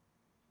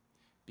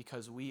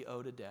because we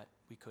owed a debt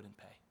we couldn't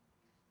pay.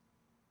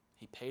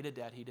 He paid a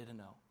debt he didn't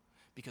owe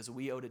because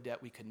we owed a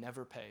debt we could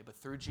never pay. But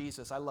through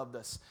Jesus, I love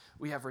this.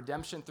 We have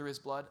redemption through his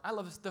blood. I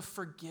love this, the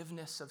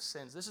forgiveness of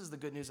sins. This is the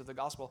good news of the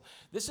gospel.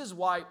 This is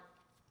why,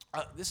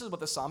 this is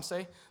what the Psalms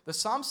say. The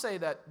Psalms say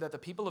that the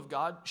people of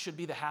God should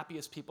be the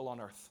happiest people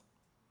on earth.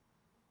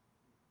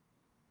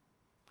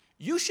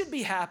 You should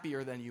be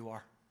happier than you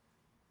are.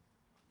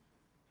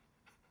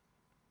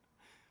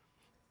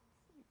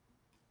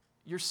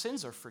 Your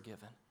sins are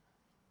forgiven.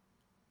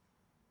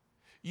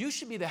 You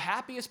should be the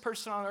happiest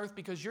person on earth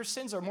because your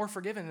sins are more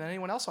forgiven than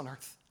anyone else on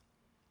earth.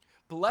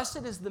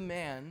 Blessed is the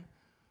man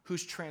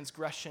whose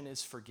transgression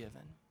is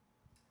forgiven.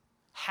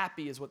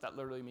 Happy is what that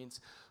literally means.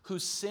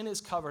 Whose sin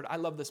is covered. I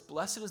love this.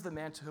 Blessed is the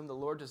man to whom the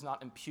Lord does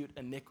not impute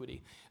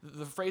iniquity.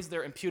 The phrase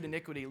there, impute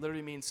iniquity,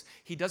 literally means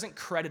he doesn't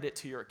credit it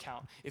to your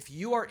account. If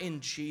you are in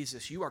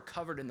Jesus, you are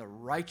covered in the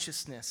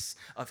righteousness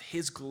of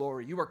his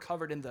glory. You are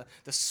covered in the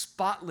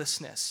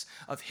spotlessness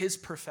of his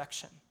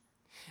perfection.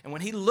 And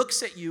when he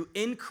looks at you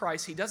in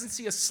Christ, he doesn't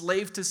see a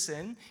slave to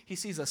sin. He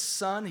sees a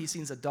son. He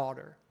sees a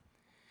daughter.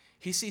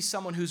 He sees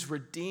someone who's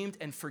redeemed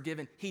and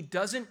forgiven. He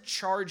doesn't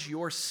charge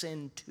your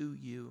sin to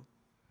you,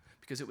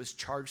 because it was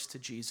charged to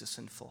Jesus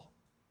in full.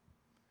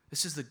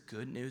 This is the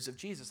good news of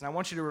Jesus. And I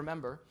want you to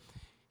remember,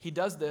 he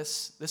does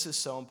this. This is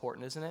so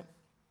important, isn't it?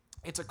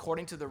 It's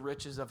according to the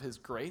riches of his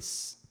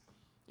grace.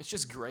 It's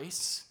just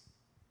grace.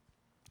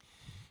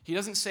 He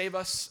doesn't save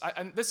us.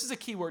 And this is a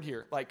key word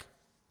here. Like,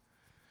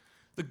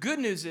 the good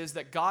news is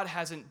that God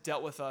hasn't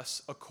dealt with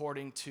us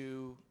according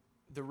to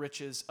the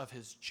riches of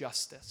his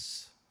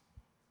justice,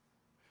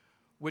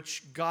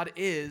 which God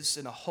is,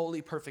 in a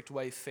holy, perfect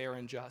way, fair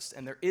and just.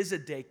 And there is a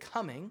day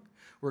coming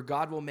where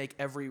God will make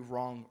every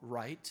wrong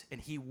right,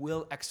 and he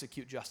will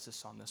execute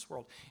justice on this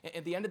world.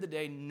 At the end of the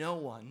day, no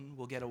one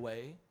will get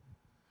away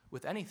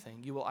with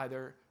anything. You will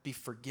either be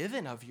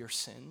forgiven of your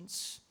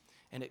sins,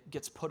 and it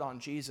gets put on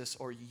Jesus,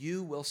 or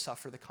you will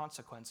suffer the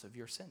consequence of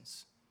your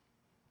sins.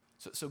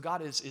 So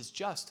God is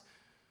just.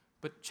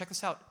 But check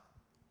this out.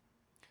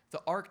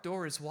 The ark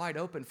door is wide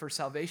open for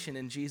salvation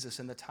in Jesus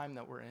in the time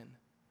that we're in.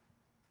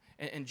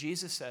 And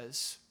Jesus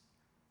says,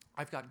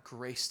 I've got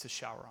grace to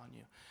shower on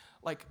you.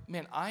 Like,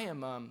 man,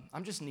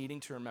 I'm just needing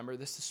to remember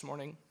this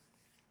morning,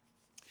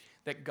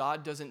 that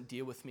God doesn't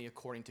deal with me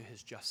according to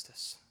his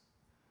justice,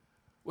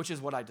 which is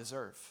what I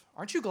deserve.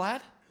 Aren't you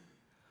glad?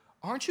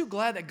 Aren't you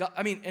glad that God,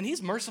 and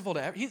he's merciful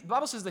to everyone. The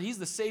Bible says that he's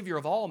the Savior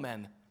of all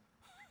men,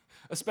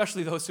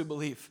 especially those who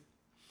believe.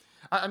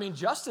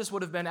 Justice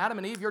would have been Adam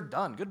and Eve, you're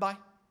done, goodbye.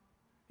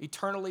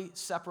 Eternally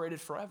separated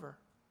forever.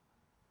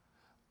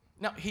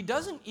 Now, he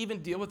doesn't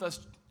even deal with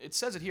us, it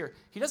says it here,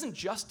 he doesn't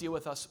just deal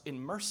with us in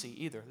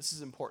mercy either. This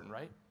is important,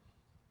 right?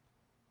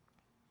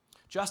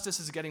 Justice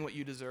is getting what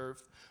you deserve.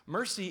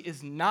 Mercy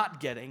is not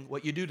getting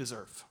what you do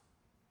deserve.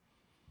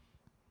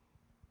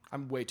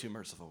 I'm way too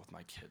merciful with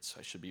my kids.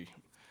 I should be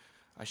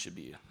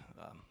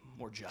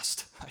more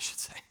just, I should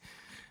say.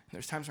 And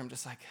there's times where I'm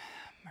just like,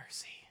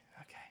 mercy,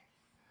 okay.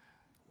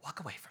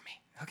 Walk away from me,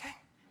 okay?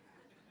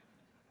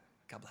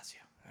 God bless you,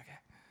 okay?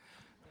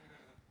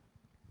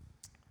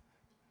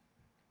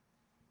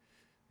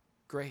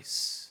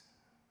 Grace.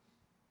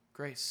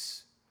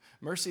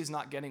 Mercy is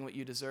not getting what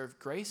you deserve.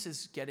 Grace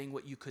is getting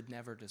what you could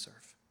never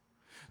deserve.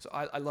 So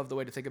I love the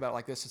way to think about it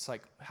like this. It's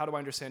like, how do I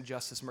understand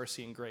justice,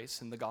 mercy, and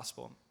grace and the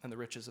gospel and the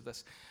riches of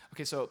this?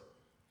 Okay, so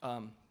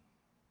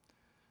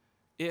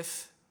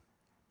if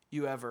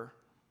you ever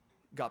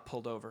got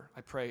pulled over, I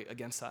pray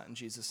against that in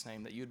Jesus'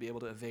 name, that you'd be able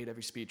to evade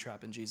every speed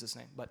trap in Jesus'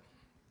 name,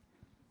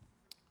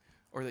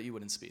 or that you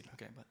wouldn't speed,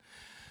 okay?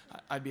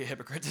 But I'd be a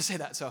hypocrite to say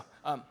that. So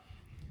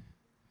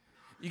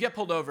you get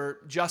pulled over,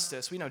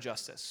 justice, we know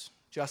justice.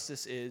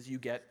 Justice is you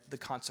get the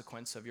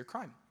consequence of your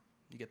crime.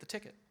 You get the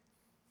ticket.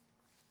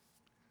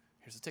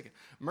 Here's the ticket.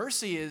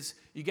 Mercy is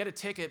you get a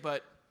ticket,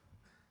 but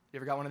you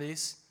ever got one of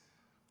these?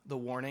 The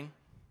warning.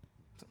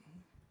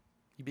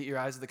 You beat your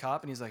eyes at the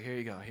cop, and he's like, here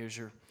you go.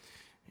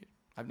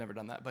 I've never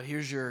done that, but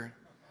here's your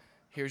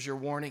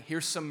warning.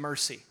 Here's some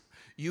mercy.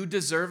 You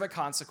deserve a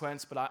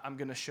consequence, but I'm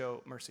going to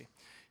show mercy.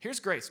 Here's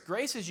grace.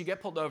 Grace is you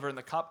get pulled over, and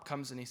the cop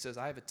comes and he says,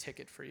 I have a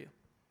ticket for you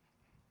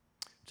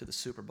to the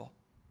Super Bowl.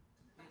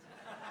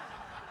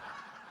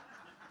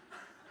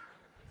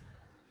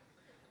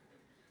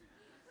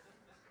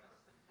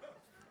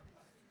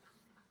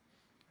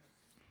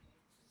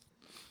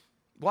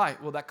 Why?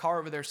 Well, that car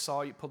over there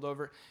saw you pulled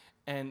over,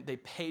 and they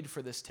paid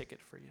for this ticket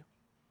for you.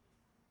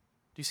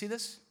 Do you see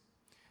this?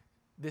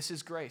 This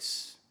is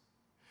grace.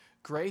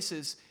 Grace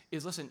is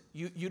listen,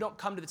 you don't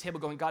come to the table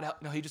going, God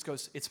help. No, he just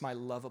goes, it's my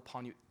love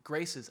upon you.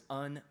 Grace is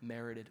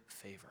unmerited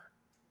favor.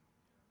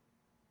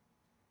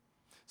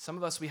 Some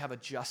of us, we have a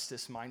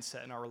justice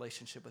mindset in our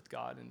relationship with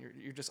God, and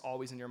you're just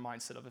always in your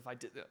mindset of if I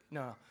did that.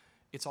 No,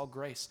 it's all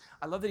grace.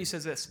 I love that he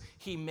says this.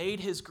 He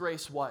made his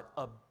grace what?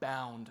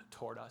 Abound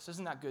toward us.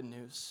 Isn't that good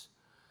news?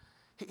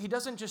 He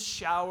doesn't just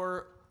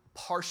shower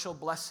partial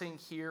blessing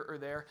here or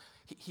there.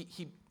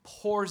 He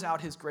pours out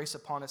his grace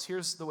upon us.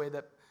 Here's the way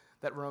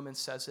that Romans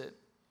says it.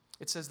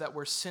 It says that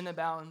where sin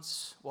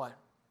abounds, what?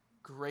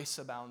 Grace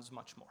abounds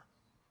much more.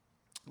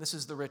 This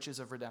is the riches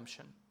of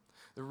redemption.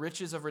 The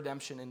riches of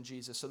redemption in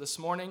Jesus. So this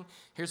morning,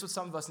 here's what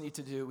some of us need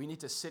to do. We need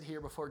to sit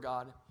here before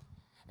God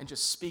and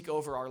just speak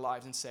over our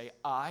lives and say,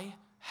 I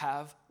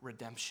have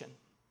redemption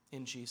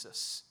in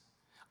Jesus.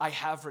 I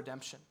have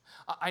redemption.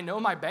 I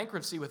know my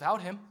bankruptcy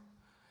without him.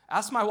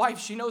 Ask my wife,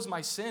 she knows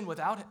my sin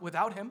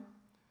without him.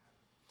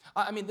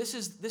 This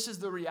is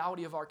the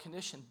reality of our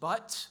condition.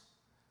 But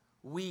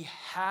we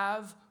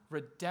have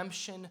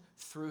redemption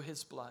through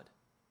his blood,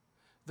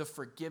 the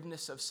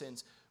forgiveness of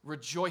sins.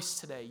 Rejoice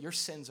today. Your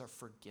sins are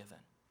forgiven,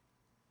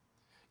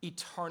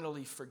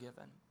 eternally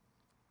forgiven.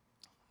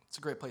 It's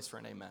a great place for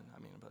an amen.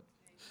 But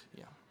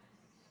yeah.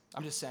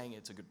 I'm just saying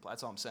it's a good place.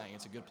 That's all I'm saying.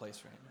 It's a good place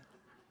for him.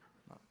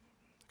 I'm not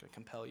going to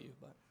compel you,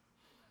 but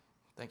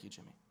thank you,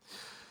 Jimmy.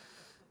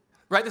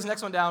 Write this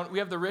next one down. We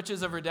have the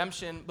riches of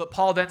redemption, but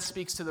Paul then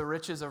speaks to the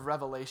riches of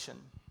revelation.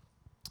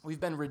 We've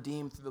been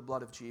redeemed through the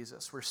blood of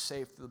Jesus. We're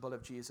saved through the blood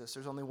of Jesus.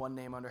 There's only one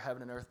name under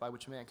heaven and earth by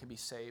which man can be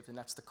saved, and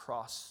that's the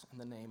cross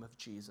and the name of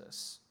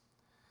Jesus.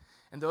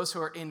 And those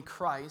who are in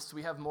Christ,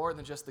 we have more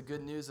than just the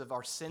good news of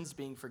our sins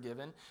being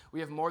forgiven. We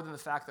have more than the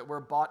fact that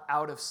we're bought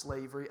out of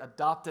slavery,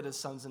 adopted as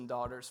sons and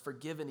daughters,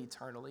 forgiven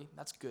eternally.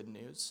 That's good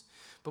news.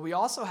 But we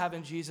also have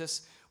in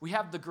Jesus, we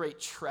have the great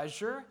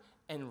treasure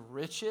and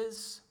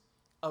riches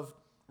of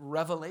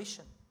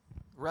revelation.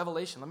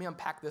 Revelation. Let me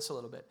unpack this a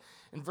little bit.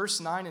 In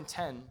verse 9 and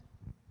 10,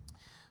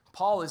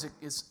 Paul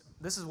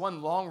this is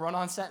one long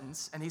run-on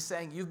sentence, and he's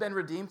saying, you've been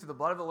redeemed through the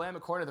blood of the Lamb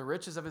according to the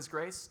riches of his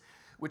grace,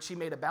 which he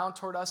made abound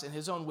toward us in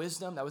his own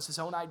wisdom. That was his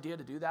own idea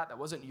to do that. That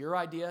wasn't your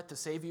idea to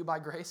save you by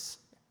grace.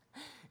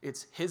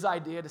 It's his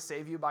idea to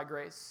save you by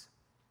grace.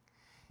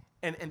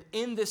 And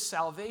in this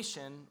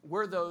salvation,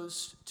 we're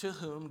those to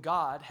whom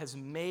God has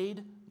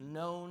made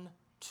known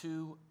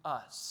to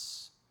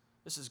us.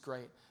 This is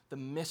great. The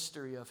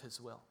mystery of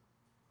his will.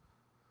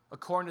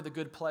 According to the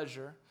good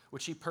pleasure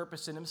which he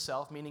purposed in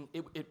himself, meaning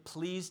it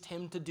pleased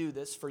him to do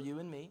this for you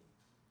and me.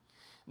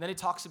 And then he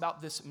talks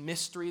about this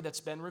mystery that's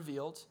been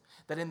revealed,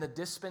 that in the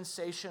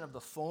dispensation of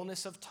the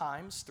fullness of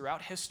times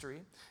throughout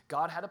history,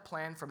 God had a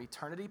plan from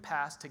eternity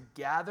past to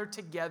gather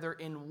together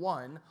in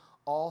one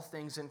all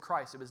things in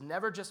Christ. It was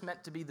never just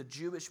meant to be the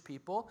Jewish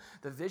people.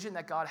 The vision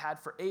that God had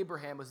for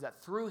Abraham was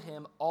that through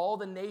him, all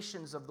the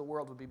nations of the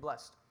world would be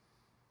blessed.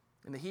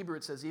 In the Hebrew,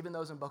 it says, even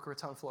those in Boca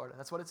Raton, Florida.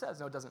 That's what it says.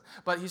 No, it doesn't.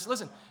 But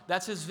listen,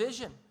 that's his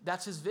vision.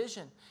 That's his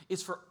vision.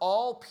 It's for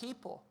all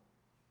people.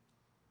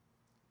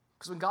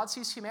 Because when God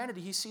sees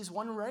humanity, he sees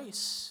one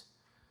race,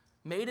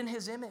 made in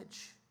his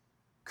image,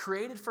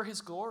 created for his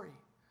glory,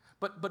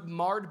 but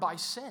marred by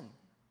sin.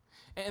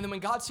 And then when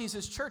God sees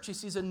his church, he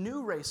sees a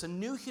new race, a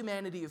new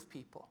humanity of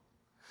people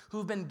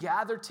who've been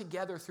gathered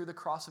together through the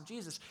cross of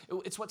Jesus.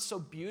 It's what's so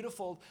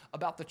beautiful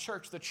about the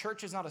church. The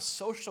church is not a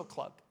social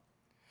club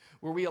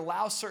where we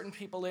allow certain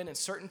people in and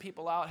certain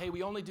people out. Hey,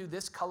 we only do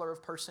this color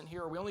of person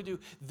here, or we only do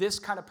this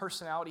kind of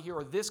personality here,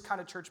 or this kind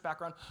of church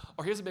background.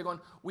 Or here's a big one,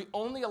 we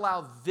only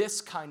allow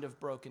this kind of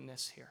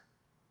brokenness here.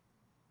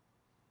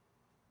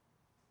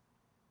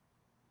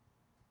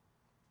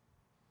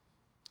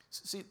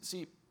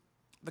 See,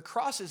 the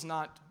cross is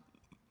not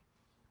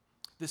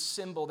this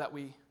symbol that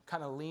we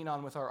kind of lean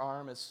on with our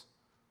arm as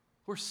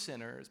we're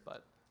sinners,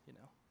 but,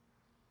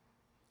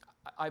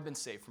 I've been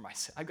saved from my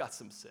sin. I've got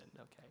some sin,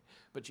 okay?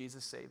 But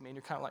Jesus saved me. And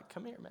you're kind of like,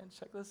 come here, man,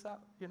 check this out,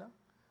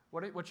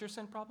 What's your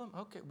sin problem?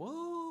 Okay,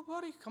 whoa,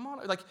 buddy, come on.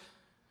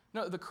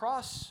 No, the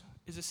cross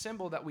is a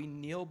symbol that we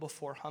kneel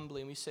before humbly,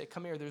 and we say,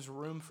 come here, there's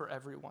room for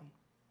everyone.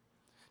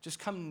 Just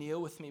come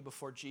kneel with me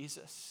before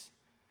Jesus.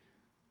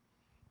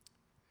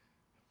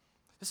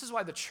 This is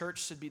why the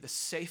church should be the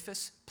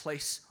safest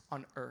place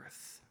on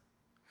earth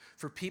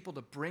for people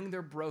to bring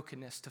their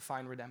brokenness to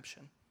find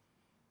redemption.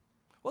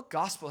 What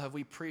gospel have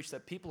we preached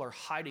that people are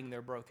hiding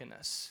their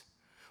brokenness?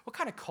 What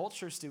kind of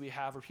cultures do we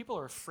have where people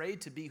are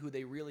afraid to be who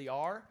they really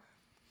are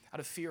out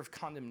of fear of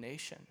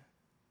condemnation?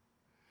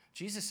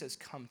 Jesus says,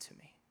 come to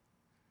me.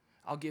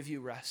 I'll give you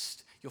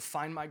rest. You'll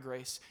find my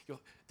grace.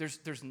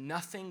 There's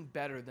nothing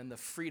better than the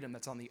freedom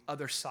that's on the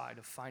other side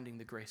of finding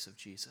the grace of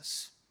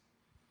Jesus.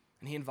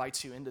 And he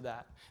invites you into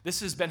that.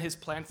 This has been his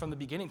plan from the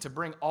beginning, to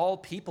bring all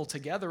people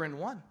together in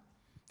one.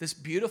 This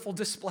beautiful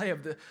display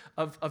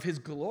of his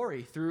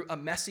glory through a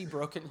messy,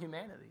 broken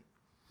humanity.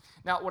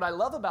 Now, what I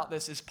love about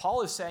this is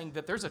Paul is saying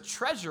that there's a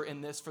treasure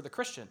in this for the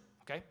Christian,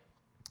 okay?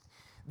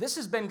 This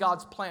has been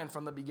God's plan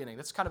from the beginning.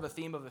 That's kind of a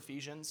theme of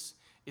Ephesians,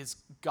 is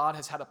God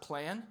has had a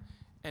plan,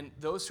 and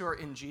those who are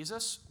in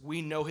Jesus,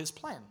 we know his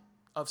plan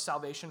of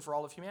salvation for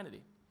all of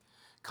humanity.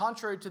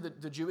 Contrary to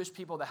the Jewish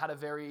people that had a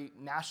very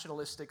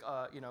nationalistic,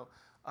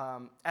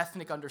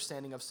 ethnic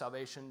understanding of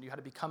salvation, you had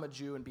to become a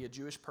Jew and be a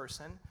Jewish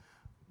person.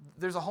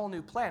 There's a whole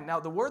new plan. Now,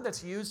 the word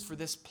that's used for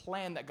this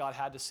plan that God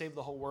had to save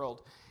the whole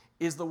world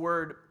is the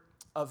word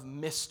of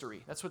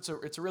mystery.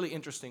 It's a really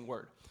interesting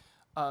word.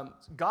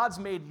 God's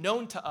made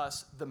known to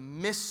us the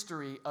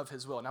mystery of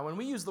his will. Now, when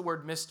we use the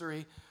word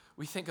mystery,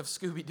 we think of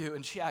Scooby-Doo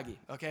and Shaggy,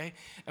 okay?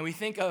 And we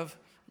think of,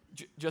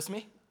 just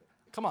me?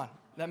 Come on.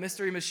 That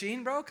mystery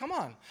machine, bro? Come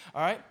on.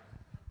 All right?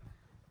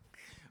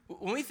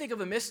 When we think of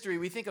a mystery,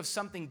 we think of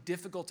something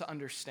difficult to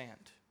understand.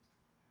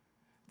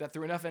 That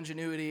through enough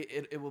ingenuity,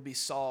 it will be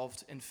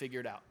solved and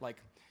figured out. Like,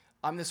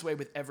 I'm this way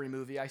with every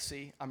movie I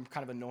see. I'm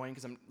kind of annoying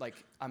because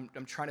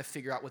I'm trying to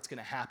figure out what's going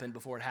to happen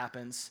before it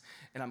happens,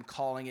 and I'm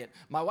calling it.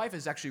 My wife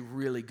is actually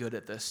really good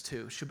at this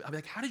too. I'll be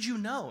like, how did you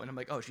know? And I'm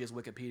like, oh, she has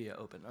Wikipedia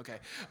open. Okay.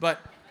 But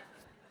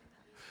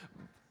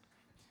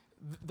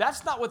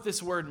that's not what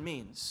this word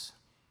means.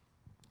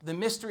 The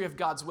mystery of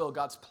God's will,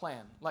 God's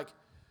plan. Like,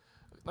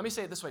 let me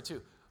say it this way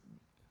too.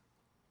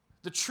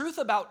 The truth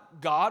about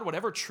God,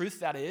 whatever truth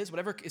that is,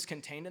 whatever is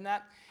contained in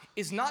that,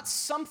 is not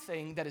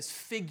something that is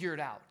figured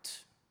out.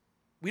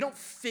 We don't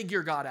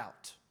figure God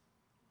out.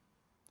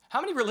 How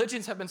many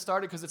religions have been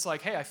started because it's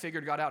like, hey, I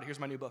figured God out, here's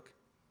my new book?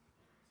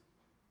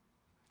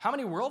 How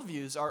many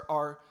worldviews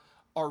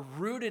are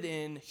rooted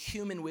in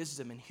human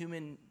wisdom and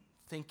human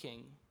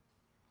thinking?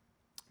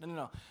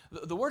 No.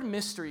 The word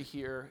mystery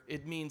here,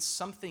 it means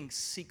something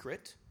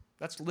secret.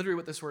 That's literally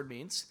what this word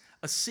means.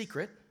 A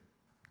secret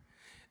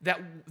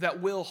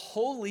that will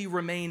wholly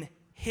remain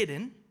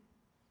hidden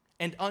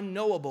and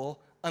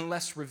unknowable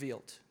unless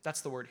revealed.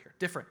 That's the word here.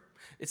 Different.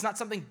 It's not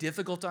something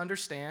difficult to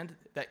understand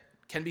that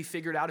can be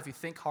figured out if you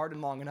think hard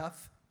and long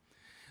enough.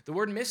 The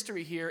word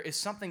mystery here is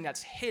something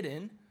that's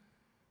hidden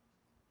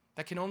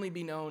that can only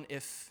be known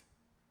if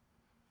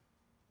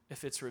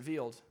it's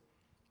revealed.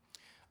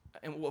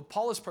 And what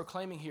Paul is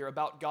proclaiming here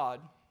about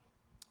God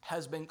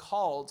has been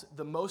called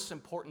the most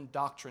important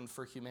doctrine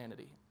for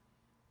humanity.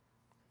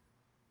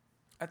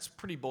 That's a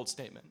pretty bold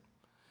statement.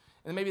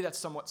 And maybe that's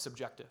somewhat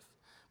subjective.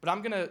 But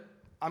I'm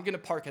gonna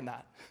park in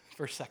that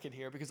for a second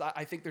here because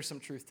I think there's some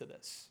truth to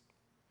this.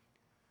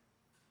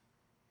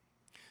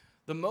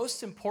 The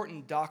most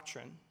important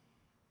doctrine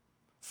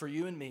for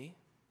you and me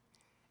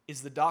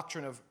is the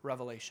doctrine of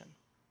revelation.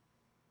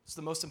 It's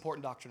the most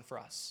important doctrine for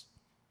us.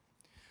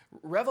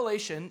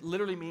 Revelation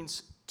literally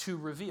means to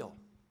reveal.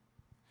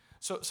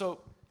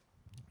 So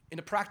in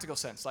a practical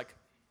sense, like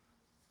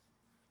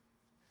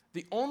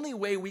the only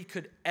way we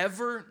could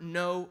ever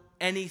know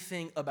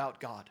anything about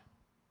God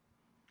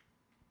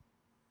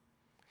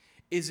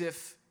is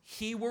if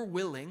he were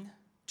willing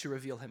to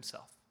reveal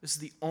himself. This is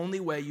the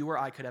only way you or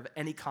I could have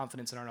any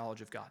confidence in our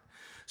knowledge of God.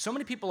 So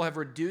many people have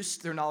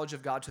reduced their knowledge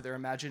of God to their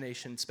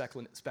imagination,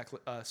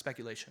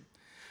 speculation.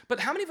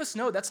 But how many of us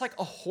know that's like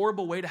a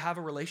horrible way to have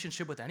a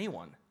relationship with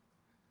anyone?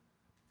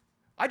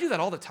 I do that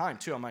all the time,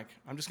 too. I'm like,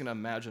 I'm just going to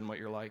imagine what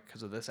you're like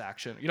because of this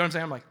action. You know what I'm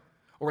saying? I'm like,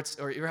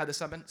 or you ever had this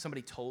happen?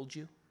 Somebody told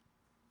you,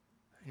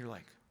 and you're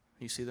like,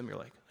 you see them, you're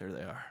like, there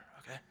they are,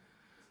 okay?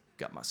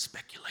 Got my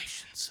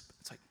speculations.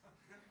 It's like,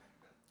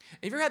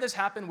 have you ever had this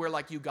happen where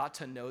like you got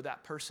to know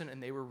that person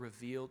and they were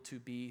revealed to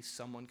be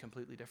someone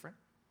completely different?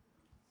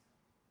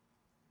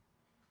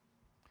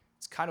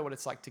 It's kind of what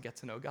it's like to get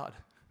to know God.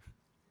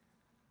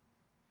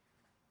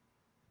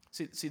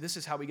 See, this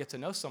is how we get to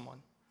know someone.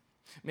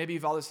 Maybe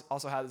you've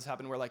also had this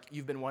happen where like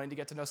you've been wanting to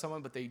get to know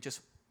someone, but they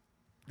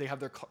have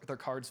their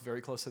cards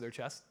very close to their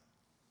chest.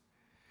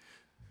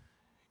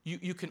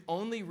 You can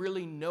only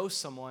really know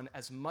someone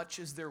as much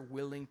as they're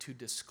willing to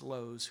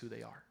disclose who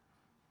they are.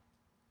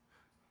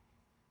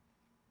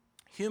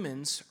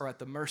 Humans are at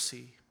the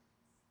mercy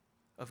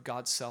of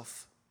God's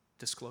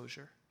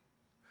self-disclosure.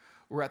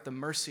 We're at the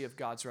mercy of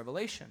God's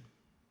revelation.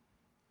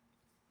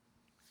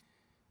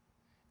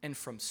 And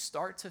from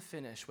start to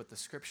finish, what the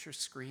scriptures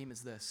scream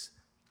is this: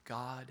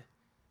 God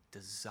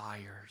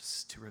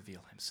desires to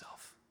reveal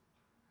himself.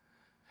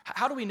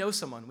 How do we know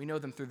someone? We know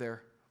them through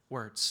their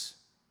words.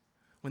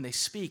 When they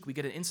speak, we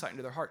get an insight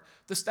into their heart.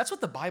 That's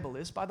what the Bible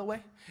is, by the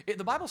way.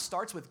 The Bible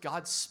starts with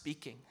God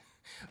speaking.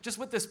 Just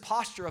with this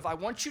posture of, I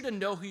want you to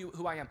know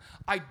who I am.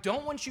 I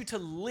don't want you to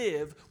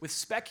live with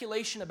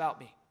speculation about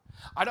me.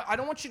 I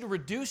don't want you to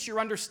reduce your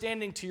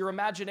understanding to your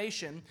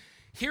imagination.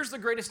 Here's the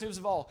greatest news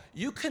of all.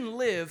 You can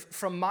live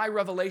from my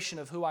revelation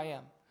of who I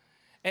am.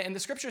 And the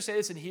scriptures say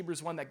this in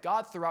Hebrews 1, that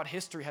God throughout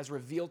history has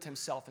revealed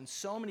himself in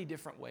so many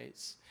different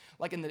ways.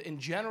 Like in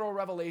general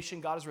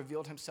revelation, God has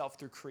revealed himself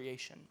through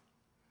creation.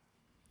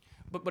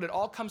 But it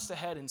all comes to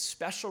head in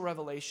special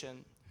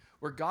revelation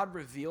where God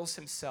reveals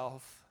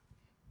himself.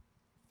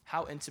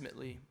 How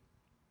intimately?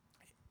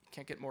 You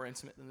can't get more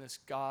intimate than this.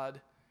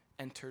 God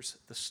enters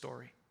the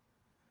story.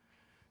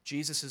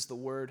 Jesus is the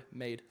Word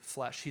made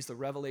flesh. He's the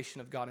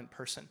revelation of God in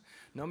person.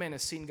 No man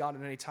has seen God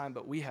at any time,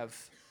 but we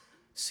have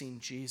seen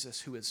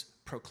Jesus, who has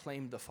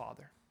proclaimed the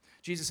Father.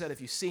 Jesus said, if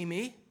you see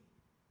me,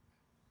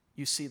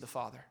 you see the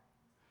Father.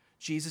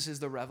 Jesus is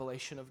the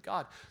revelation of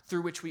God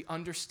through which we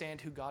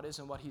understand who God is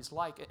and what he's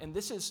like. And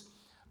this is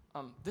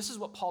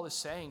what Paul is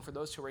saying for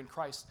those who are in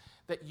Christ,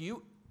 that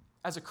you,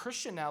 as a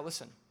Christian now,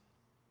 listen,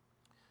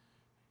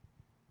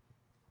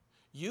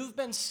 you've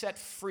been set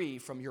free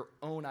from your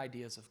own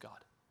ideas of God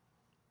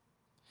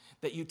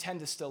that you tend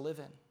to still live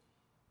in.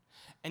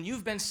 And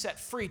you've been set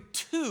free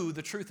to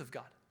the truth of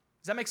God.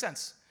 Does that make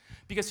sense?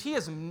 Because he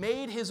has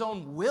made his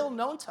own will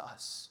known to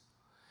us.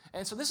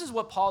 And so this is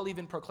what Paul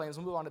even proclaims.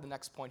 We'll move on to the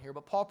next point here,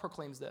 but Paul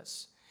proclaims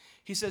this.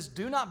 He says,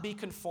 do not be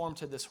conformed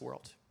to this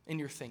world in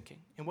your thinking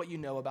and what you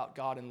know about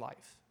God and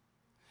life,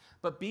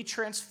 but be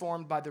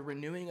transformed by the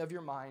renewing of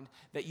your mind,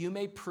 that you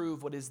may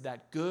prove what is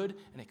that good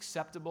and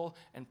acceptable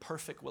and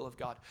perfect will of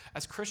God.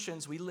 As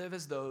Christians, we live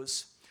as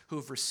those who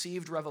have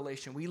received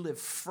revelation. We live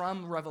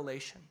from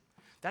revelation.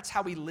 That's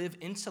how we live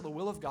into the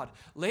will of God.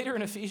 Later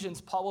in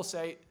Ephesians, Paul will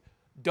say,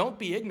 don't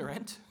be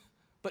ignorant,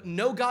 but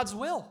know God's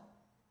will.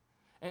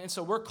 And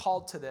so we're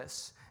called to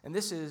this, and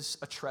this is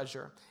a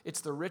treasure. It's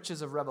the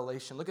riches of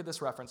revelation. Look at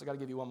this reference. I got to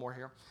give you one more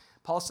here.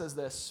 Paul says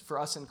this for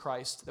us in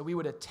Christ, that we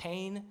would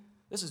attain,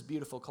 this is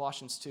beautiful,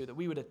 Colossians 2, that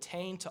we would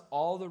attain to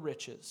all the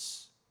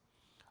riches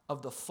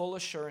of the full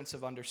assurance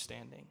of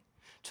understanding,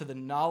 to the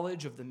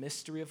knowledge of the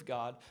mystery of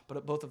God,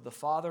 but both of the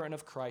Father and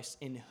of Christ,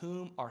 in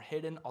whom are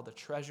hidden all the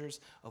treasures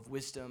of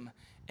wisdom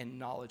and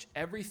knowledge.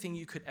 Everything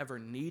you could ever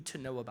need to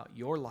know about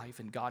your life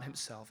and God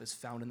himself is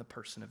found in the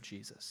person of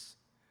Jesus.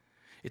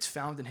 It's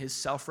found in his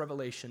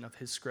self-revelation of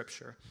his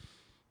scripture.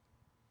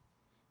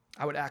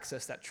 I would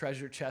access that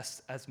treasure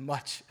chest as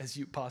much as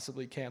you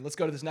possibly can. Let's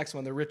go to this next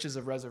one, the riches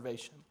of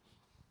reservation.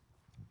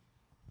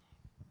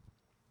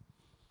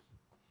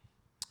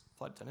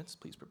 Flight attendants,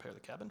 please prepare the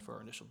cabin for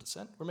our initial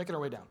descent. We're making our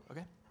way down,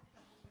 okay?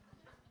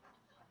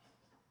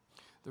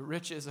 The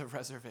riches of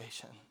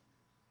reservation.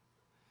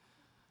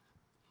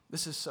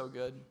 This is so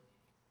good.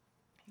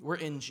 We're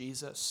in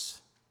Jesus.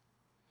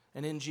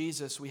 And in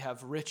Jesus, we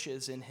have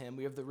riches in him.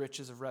 We have the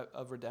riches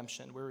of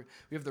redemption.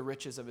 We have the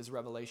riches of his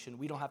revelation.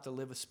 We don't have to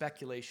live with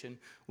speculation.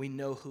 We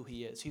know who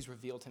he is. He's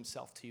revealed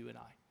himself to you and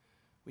I.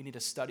 We need to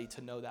study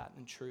to know that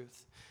in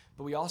truth.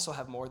 But we also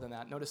have more than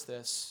that. Notice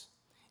this.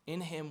 In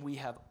him we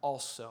have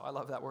also, I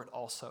love that word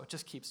also, it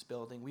just keeps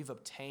building. We've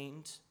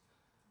obtained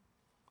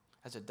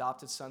as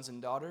adopted sons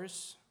and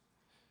daughters.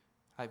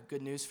 I have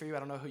good news for you. I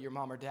don't know who your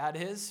mom or dad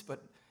is,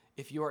 but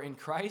if you are in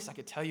Christ, I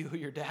could tell you who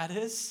your dad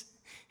is.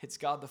 It's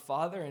God the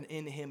Father, and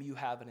in him you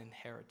have an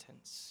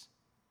inheritance.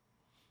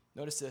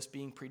 Notice this,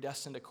 being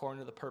predestined according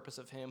to the purpose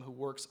of him who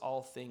works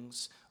all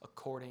things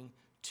according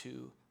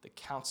to the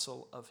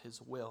counsel of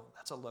his will.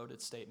 That's a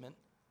loaded statement.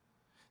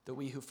 That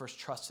we who first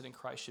trusted in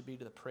Christ should be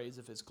to the praise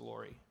of his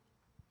glory.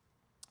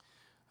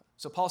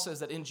 So Paul says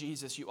that in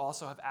Jesus you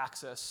also have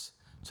access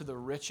to the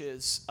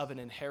riches of an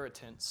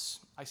inheritance.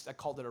 I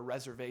called it a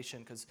reservation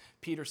because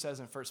Peter says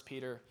in 1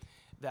 Peter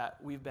that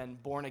we've been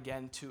born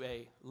again to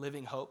a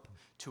living hope,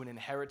 to an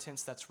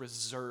inheritance that's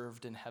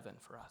reserved in heaven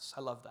for us.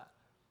 I love that.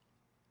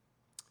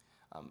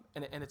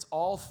 And it's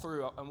all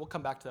through, and we'll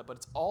come back to that, but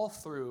it's all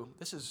through,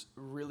 this is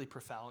really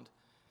profound,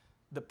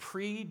 the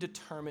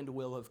predetermined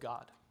will of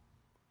God.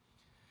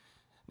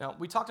 Now,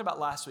 we talked about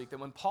last week that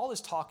when Paul is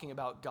talking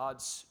about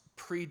God's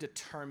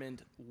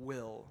predetermined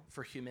will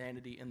for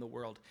humanity in the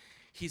world,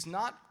 he's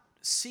not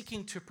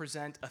seeking to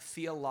present a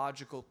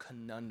theological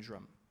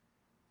conundrum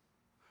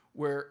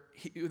where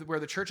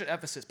the church at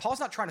Ephesus, Paul's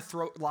not trying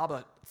to lob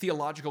a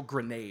theological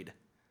grenade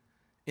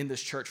in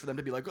this church for them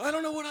to be like, I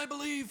don't know what I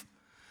believe.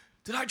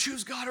 Did I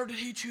choose God or did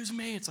he choose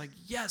me? It's like,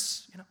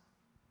 yes,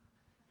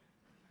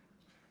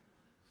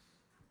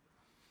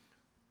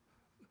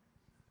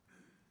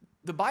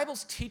 The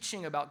Bible's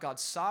teaching about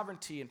God's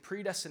sovereignty and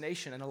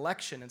predestination and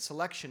election and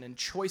selection and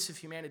choice of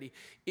humanity,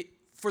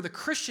 for the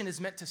Christian is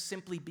meant to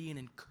simply be an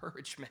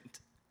encouragement.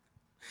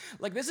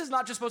 Like, this is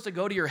not just supposed to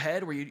go to your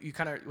head where you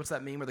kind of, what's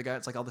that meme where the guy,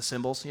 it's like all the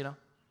symbols, You know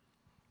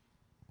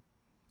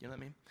what I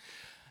mean?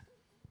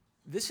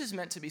 This is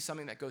meant to be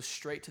something that goes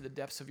straight to the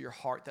depths of your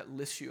heart, that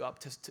lifts you up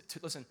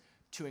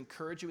to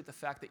encourage you with the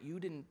fact that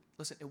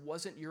it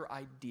wasn't your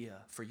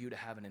idea for you to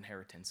have an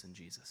inheritance in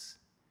Jesus.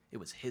 It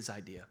was his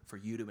idea for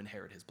you to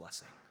inherit his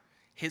blessing.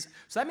 So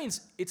that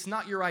means it's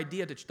not your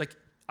idea to,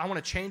 I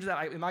want to change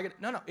that.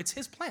 No, it's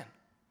his plan.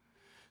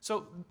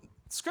 So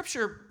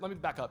Scripture, let me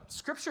back up.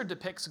 Scripture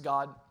depicts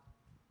God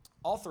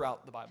all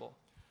throughout the Bible.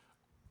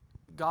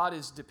 God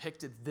is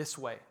depicted this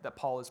way that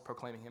Paul is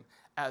proclaiming him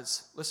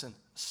as,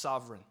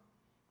 sovereign.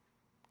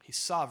 He's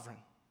sovereign.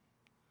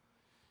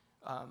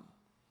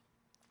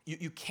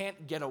 You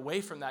can't get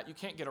away from that. You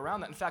can't get around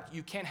that. In fact,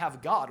 you can't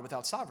have God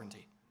without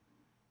sovereignty.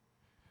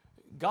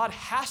 God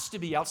has to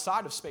be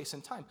outside of space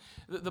and time.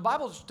 The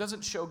Bible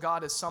doesn't show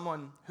God as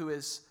someone who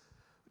is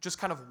just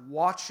kind of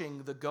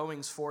watching the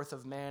goings forth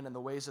of man and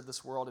the ways of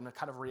this world in a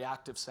kind of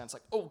reactive sense.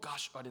 Like, oh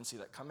gosh, I didn't see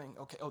that coming.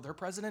 Okay, they're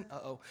president?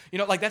 Uh-oh.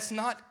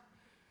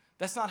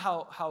 That's not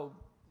how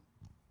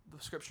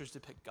the Scriptures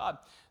depict God.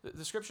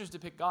 The Scriptures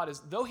depict God as,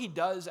 though he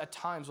does at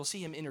times, we'll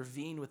see him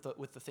intervene with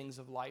the things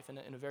of life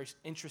in a very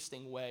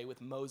interesting way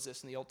with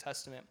Moses in the Old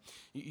Testament.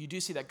 You do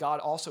see that God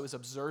also is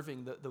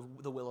observing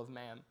the will of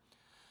man.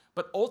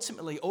 But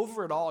ultimately,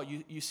 over it all,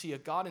 you see a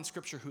God in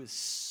Scripture who is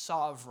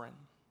sovereign.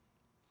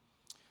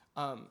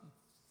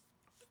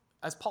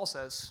 As Paul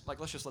says,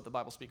 let's just let the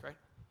Bible speak, right?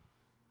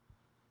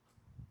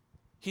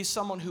 He's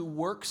someone who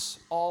works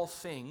all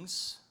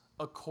things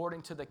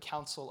according to the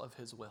counsel of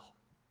his will.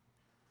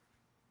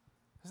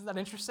 Isn't that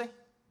interesting?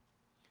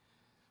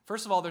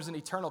 First of all, there's an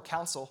eternal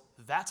counsel.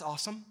 That's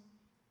awesome.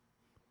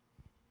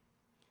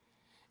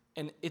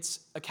 And it's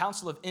a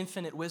counsel of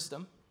infinite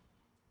wisdom.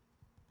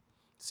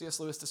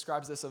 C.S. Lewis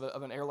describes this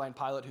of an airline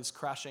pilot who's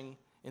crashing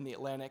in the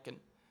Atlantic, and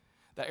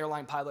that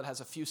airline pilot has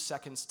a few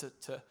seconds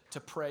to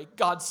pray,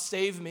 God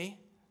save me.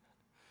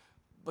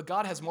 But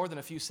God has more than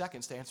a few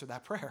seconds to answer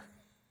that prayer.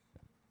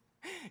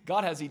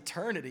 God has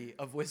eternity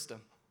of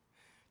wisdom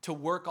to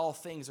work all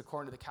things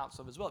according to the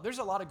counsel of his will. There's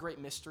a lot of great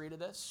mystery to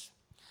this.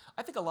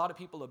 I think a lot of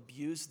people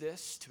abuse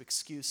this to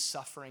excuse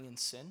suffering and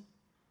sin.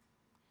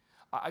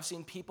 I've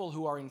seen people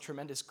who are in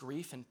tremendous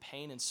grief and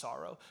pain and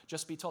sorrow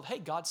just be told, hey,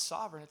 God's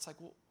sovereign. It's like,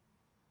 well,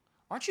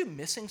 aren't you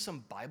missing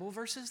some Bible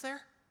verses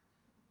there?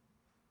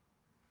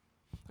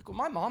 Like, when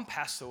my mom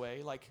passed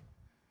away,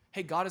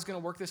 hey, God is going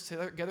to work this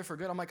together for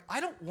good. I'm like, I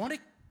don't want to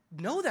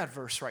know that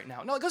verse right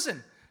now. No,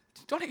 listen,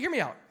 Don't hear me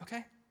out,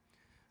 okay?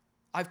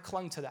 I've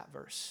clung to that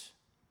verse,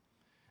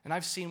 and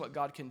I've seen what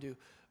God can do.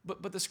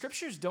 But the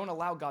scriptures don't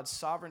allow God's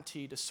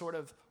sovereignty to sort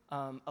of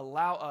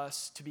allow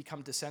us to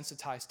become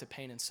desensitized to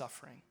pain and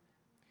suffering.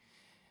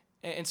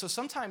 And so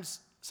sometimes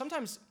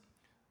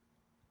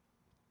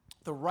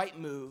the right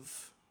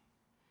move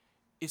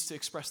is to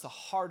express the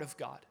heart of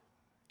God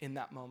in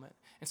that moment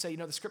and say,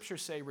 the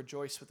scriptures say,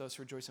 rejoice with those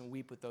who rejoice and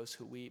weep with those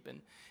who weep.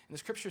 And the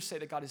scriptures say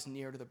that God is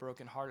near to the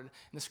brokenhearted. And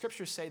the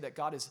scriptures say that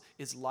God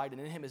is light and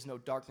in him is no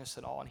darkness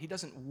at all. And he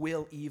doesn't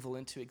will evil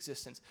into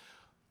existence.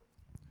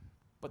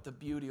 But the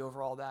beauty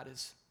over all that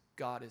is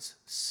God is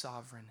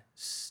sovereign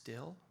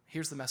still.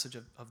 Here's the message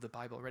of the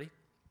Bible. Ready?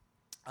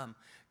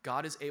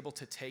 God is able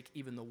to take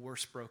even the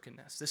worst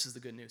brokenness. This is the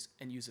good news,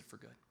 and use it for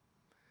good.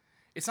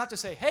 It's not to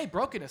say, hey,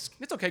 brokenness,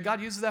 it's okay,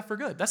 God uses that for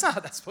good. That's not how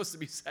that's supposed to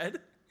be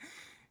said.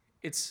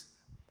 It's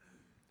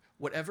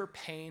whatever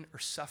pain or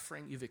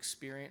suffering you've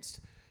experienced,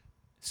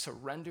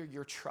 surrender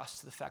your trust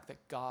to the fact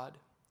that God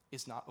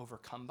is not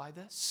overcome by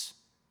this,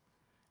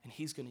 and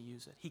he's going to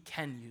use it. He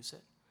can use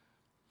it.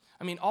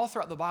 I mean, all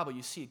throughout the Bible,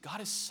 you see God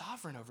is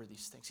sovereign over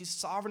these things. He's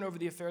sovereign over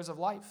the affairs of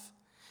life.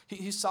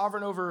 He's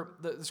sovereign over,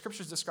 the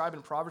scriptures describe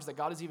in Proverbs that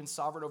God is even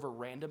sovereign over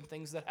random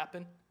things that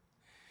happen.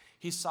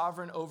 He's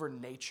sovereign over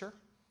nature.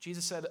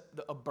 Jesus said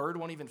a bird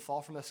won't even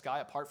fall from the sky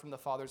apart from the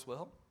Father's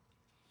will.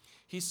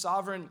 He's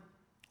sovereign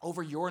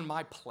over your and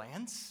my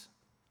plans.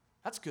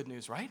 That's good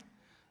news, right?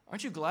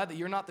 Aren't you glad that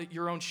you're not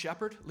your own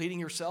shepherd, leading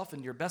yourself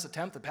in your best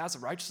attempt at paths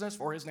of righteousness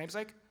for his name's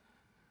sake?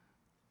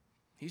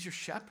 He's your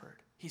shepherd.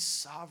 He's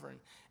sovereign,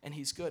 and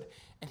he's good.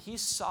 And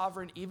he's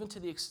sovereign even to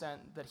the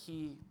extent that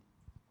he's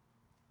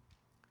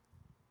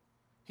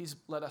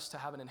led us to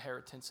have an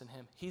inheritance in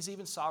him. He's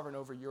even sovereign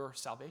over your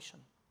salvation.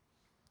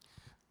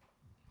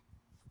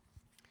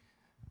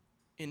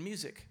 In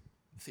music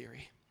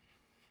theory,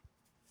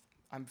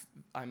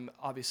 I'm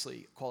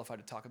obviously qualified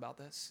to talk about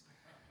this.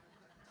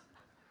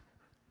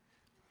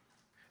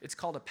 It's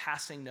called a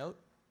passing note.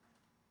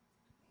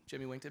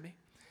 Jimmy winked at me.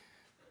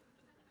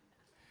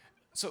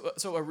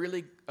 So a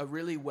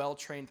really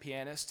well-trained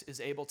pianist is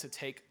able to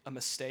take a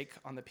mistake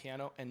on the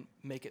piano and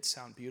make it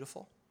sound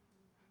beautiful.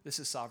 This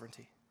is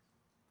sovereignty.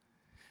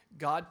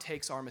 God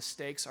takes our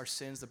mistakes, our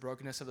sins, the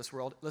brokenness of this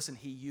world. Listen,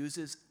 he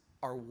uses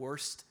our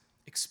worst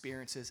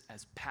experiences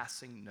as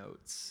passing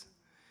notes,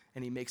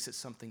 and he makes it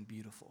something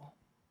beautiful.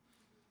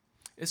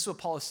 This is what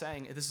Paul is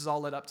saying. This is all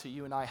led up to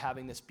you and I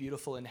having this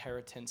beautiful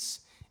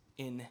inheritance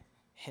in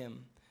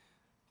him.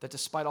 That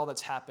despite all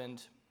that's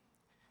happened,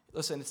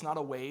 listen, it's not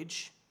a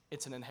wage,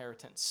 it's an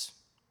inheritance.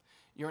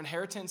 Your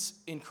inheritance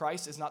in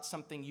Christ is not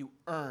something you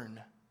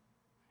earn.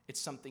 It's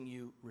something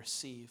you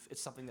receive.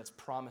 It's something that's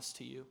promised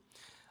to you.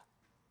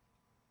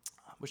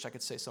 I wish I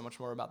could say so much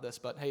more about this,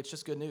 but hey, it's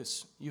just good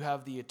news. You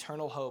have the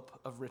eternal hope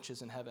of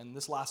riches in heaven.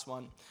 This last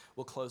one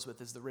we'll close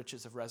with is the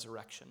riches of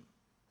resurrection.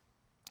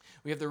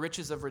 We have the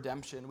riches of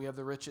redemption. We have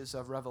the riches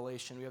of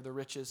revelation. We have the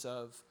riches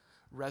of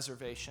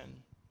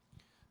reservation,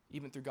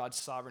 even through God's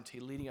sovereignty,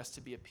 leading us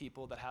to be a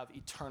people that have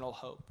eternal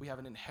hope. We have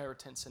an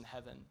inheritance in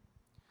heaven.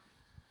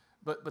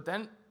 But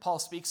then Paul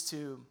speaks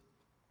to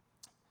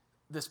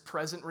this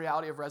present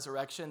reality of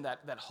resurrection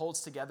that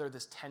holds together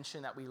this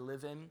tension that we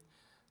live in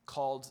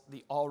called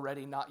the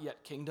already not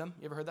yet kingdom.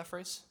 You ever heard that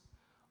phrase?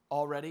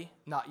 Already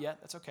not yet.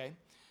 That's okay.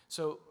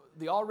 So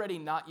the already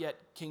not yet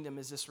kingdom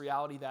is this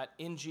reality that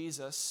in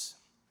Jesus,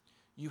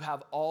 you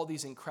have all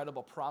these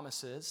incredible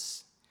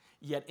promises,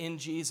 yet in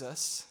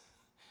Jesus,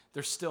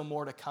 there's still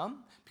more to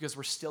come because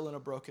we're still in a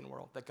broken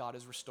world that God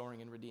is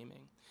restoring and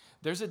redeeming.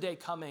 There's a day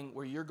coming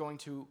where you're going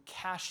to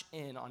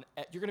you're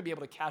going to be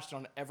able to cash in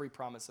on every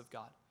promise of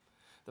God.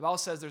 The Bible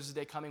says there's a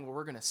day coming where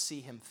we're going to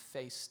see him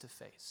face to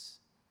face.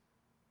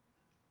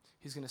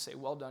 He's going to say,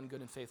 well done,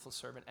 good and faithful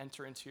servant,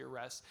 enter into your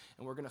rest,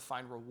 and we're going to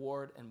find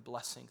reward and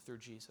blessing through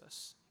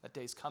Jesus. That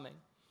day's coming.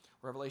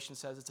 Revelation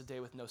says it's a day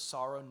with no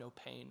sorrow, no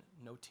pain,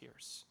 no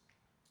tears.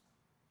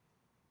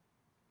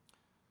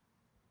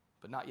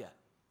 But not yet.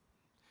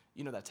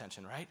 You know that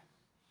tension, right?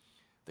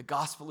 The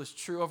gospel is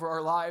true over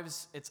our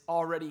lives. It's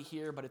already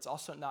here, but it's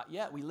also not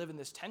yet. We live in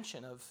this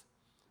tension of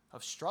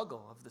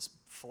struggle, of this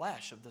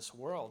flesh, of this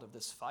world, of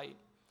this fight.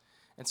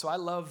 And so I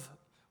love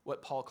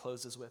what Paul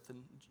closes with,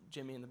 and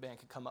Jimmy and the band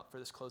could come up for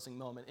this closing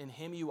moment. In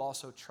him you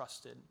also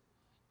trusted,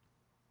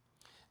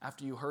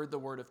 after you heard the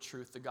word of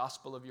truth, the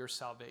gospel of your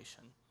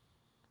salvation.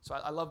 So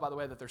I love, by the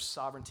way, that there's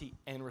sovereignty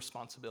and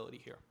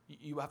responsibility here.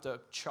 You have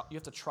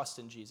to trust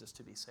in Jesus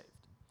to be saved.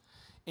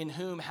 In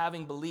whom,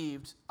 having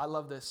believed, I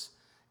love this,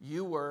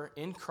 you were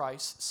in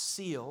Christ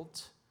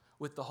sealed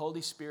with the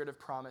Holy Spirit of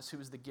promise, who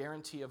is the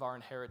guarantee of our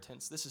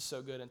inheritance. This is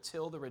so good,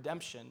 until the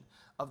redemption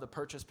of the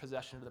purchased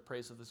possession of the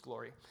praise of his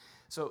glory.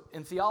 So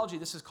in theology,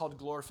 this is called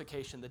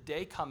glorification. The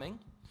day coming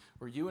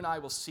where you and I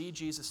will see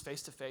Jesus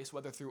face to face,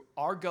 whether through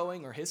our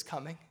going or his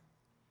coming.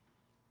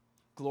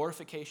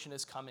 Glorification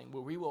is coming,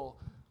 where we will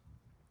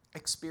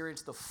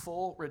experience the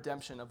full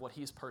redemption of what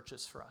he's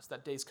purchased for us.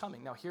 That day's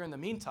coming. Now, here in the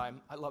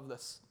meantime, I love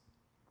this.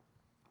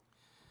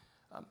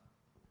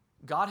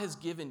 God has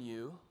given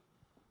you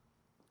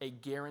a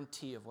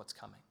guarantee of what's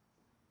coming.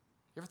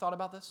 You ever thought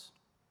about this?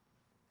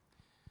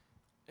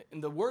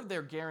 And the word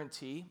there,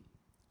 guarantee,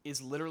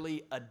 is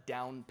literally a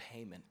down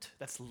payment.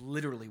 That's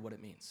literally what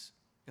it means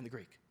in the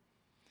Greek.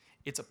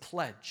 It's a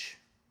pledge.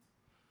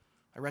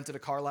 I rented a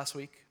car last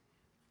week,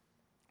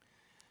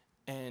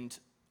 and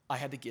I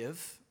had to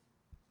give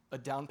a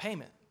down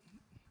payment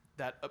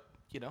that,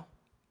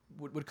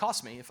 would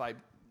cost me if I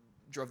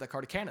drove that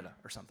car to Canada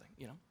or something,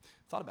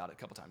 Thought about it a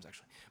couple times,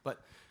 actually.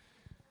 But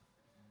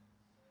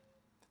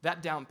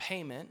that down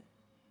payment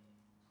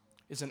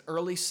is an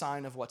early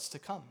sign of what's to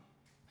come.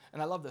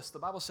 And I love this. The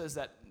Bible says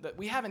that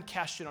we haven't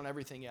cashed in on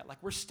everything yet. Like,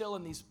 we're still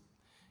in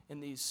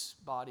these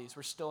bodies.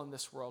 We're still in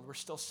this world. We're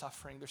still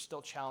suffering. There's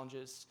still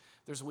challenges.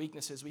 There's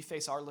weaknesses. We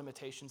face our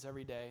limitations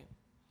every day.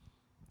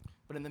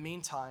 But in the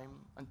meantime,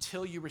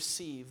 until you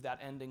receive that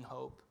ending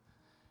hope,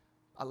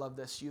 I love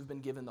this. You've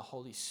been given the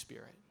Holy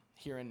Spirit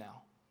here and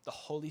now. The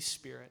Holy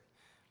Spirit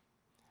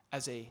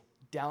as a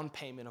down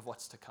payment of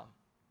what's to come.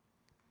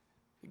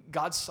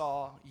 God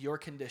saw your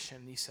condition,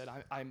 and he said,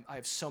 I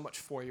have so much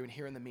for you, and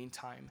here in the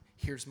meantime,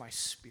 here's my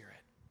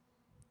Spirit.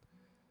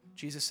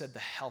 Jesus said the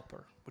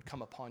Helper would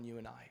come upon you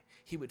and I.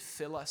 He would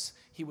fill us.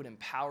 He would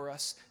empower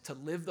us to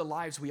live the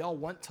lives we all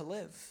want to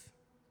live.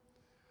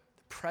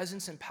 The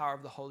presence and power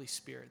of the Holy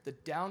Spirit, the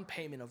down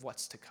payment of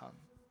what's to come.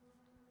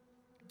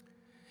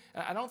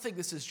 And I don't think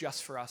this is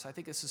just for us. I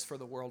think this is for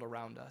the world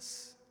around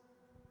us.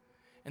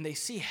 And they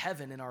see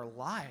heaven in our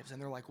lives,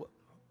 and they're like,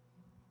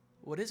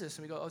 what is this?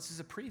 And we go, this is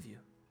a preview.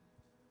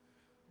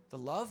 The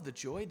love, the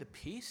joy, the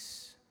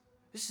peace,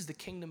 this is the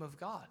kingdom of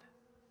God.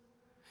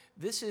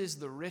 This is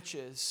the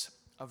riches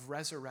of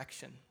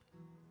resurrection,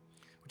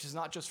 which is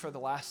not just for the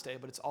last day,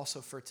 but it's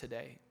also for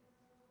today.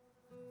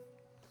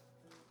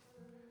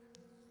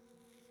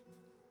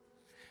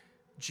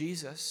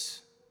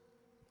 Jesus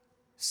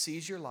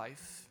sees your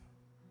life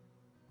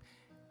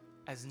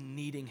as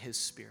needing his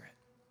Spirit.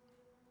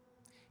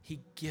 He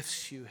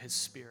gifts you his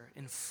Spirit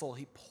in full.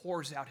 He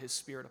pours out his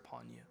Spirit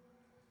upon you.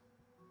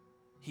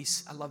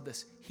 I love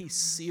this. He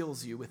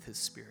seals you with his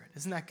Spirit.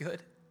 Isn't that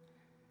good?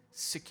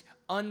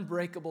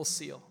 Unbreakable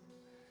seal.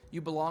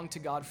 You belong to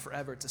God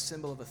forever. It's a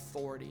symbol of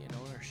authority and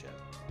ownership.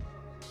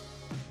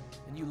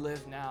 And you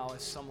live now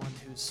as someone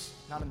who's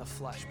not in the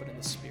flesh, but in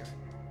the Spirit,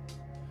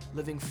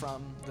 living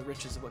from the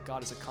riches of what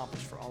God has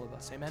accomplished for all of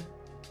us. Amen?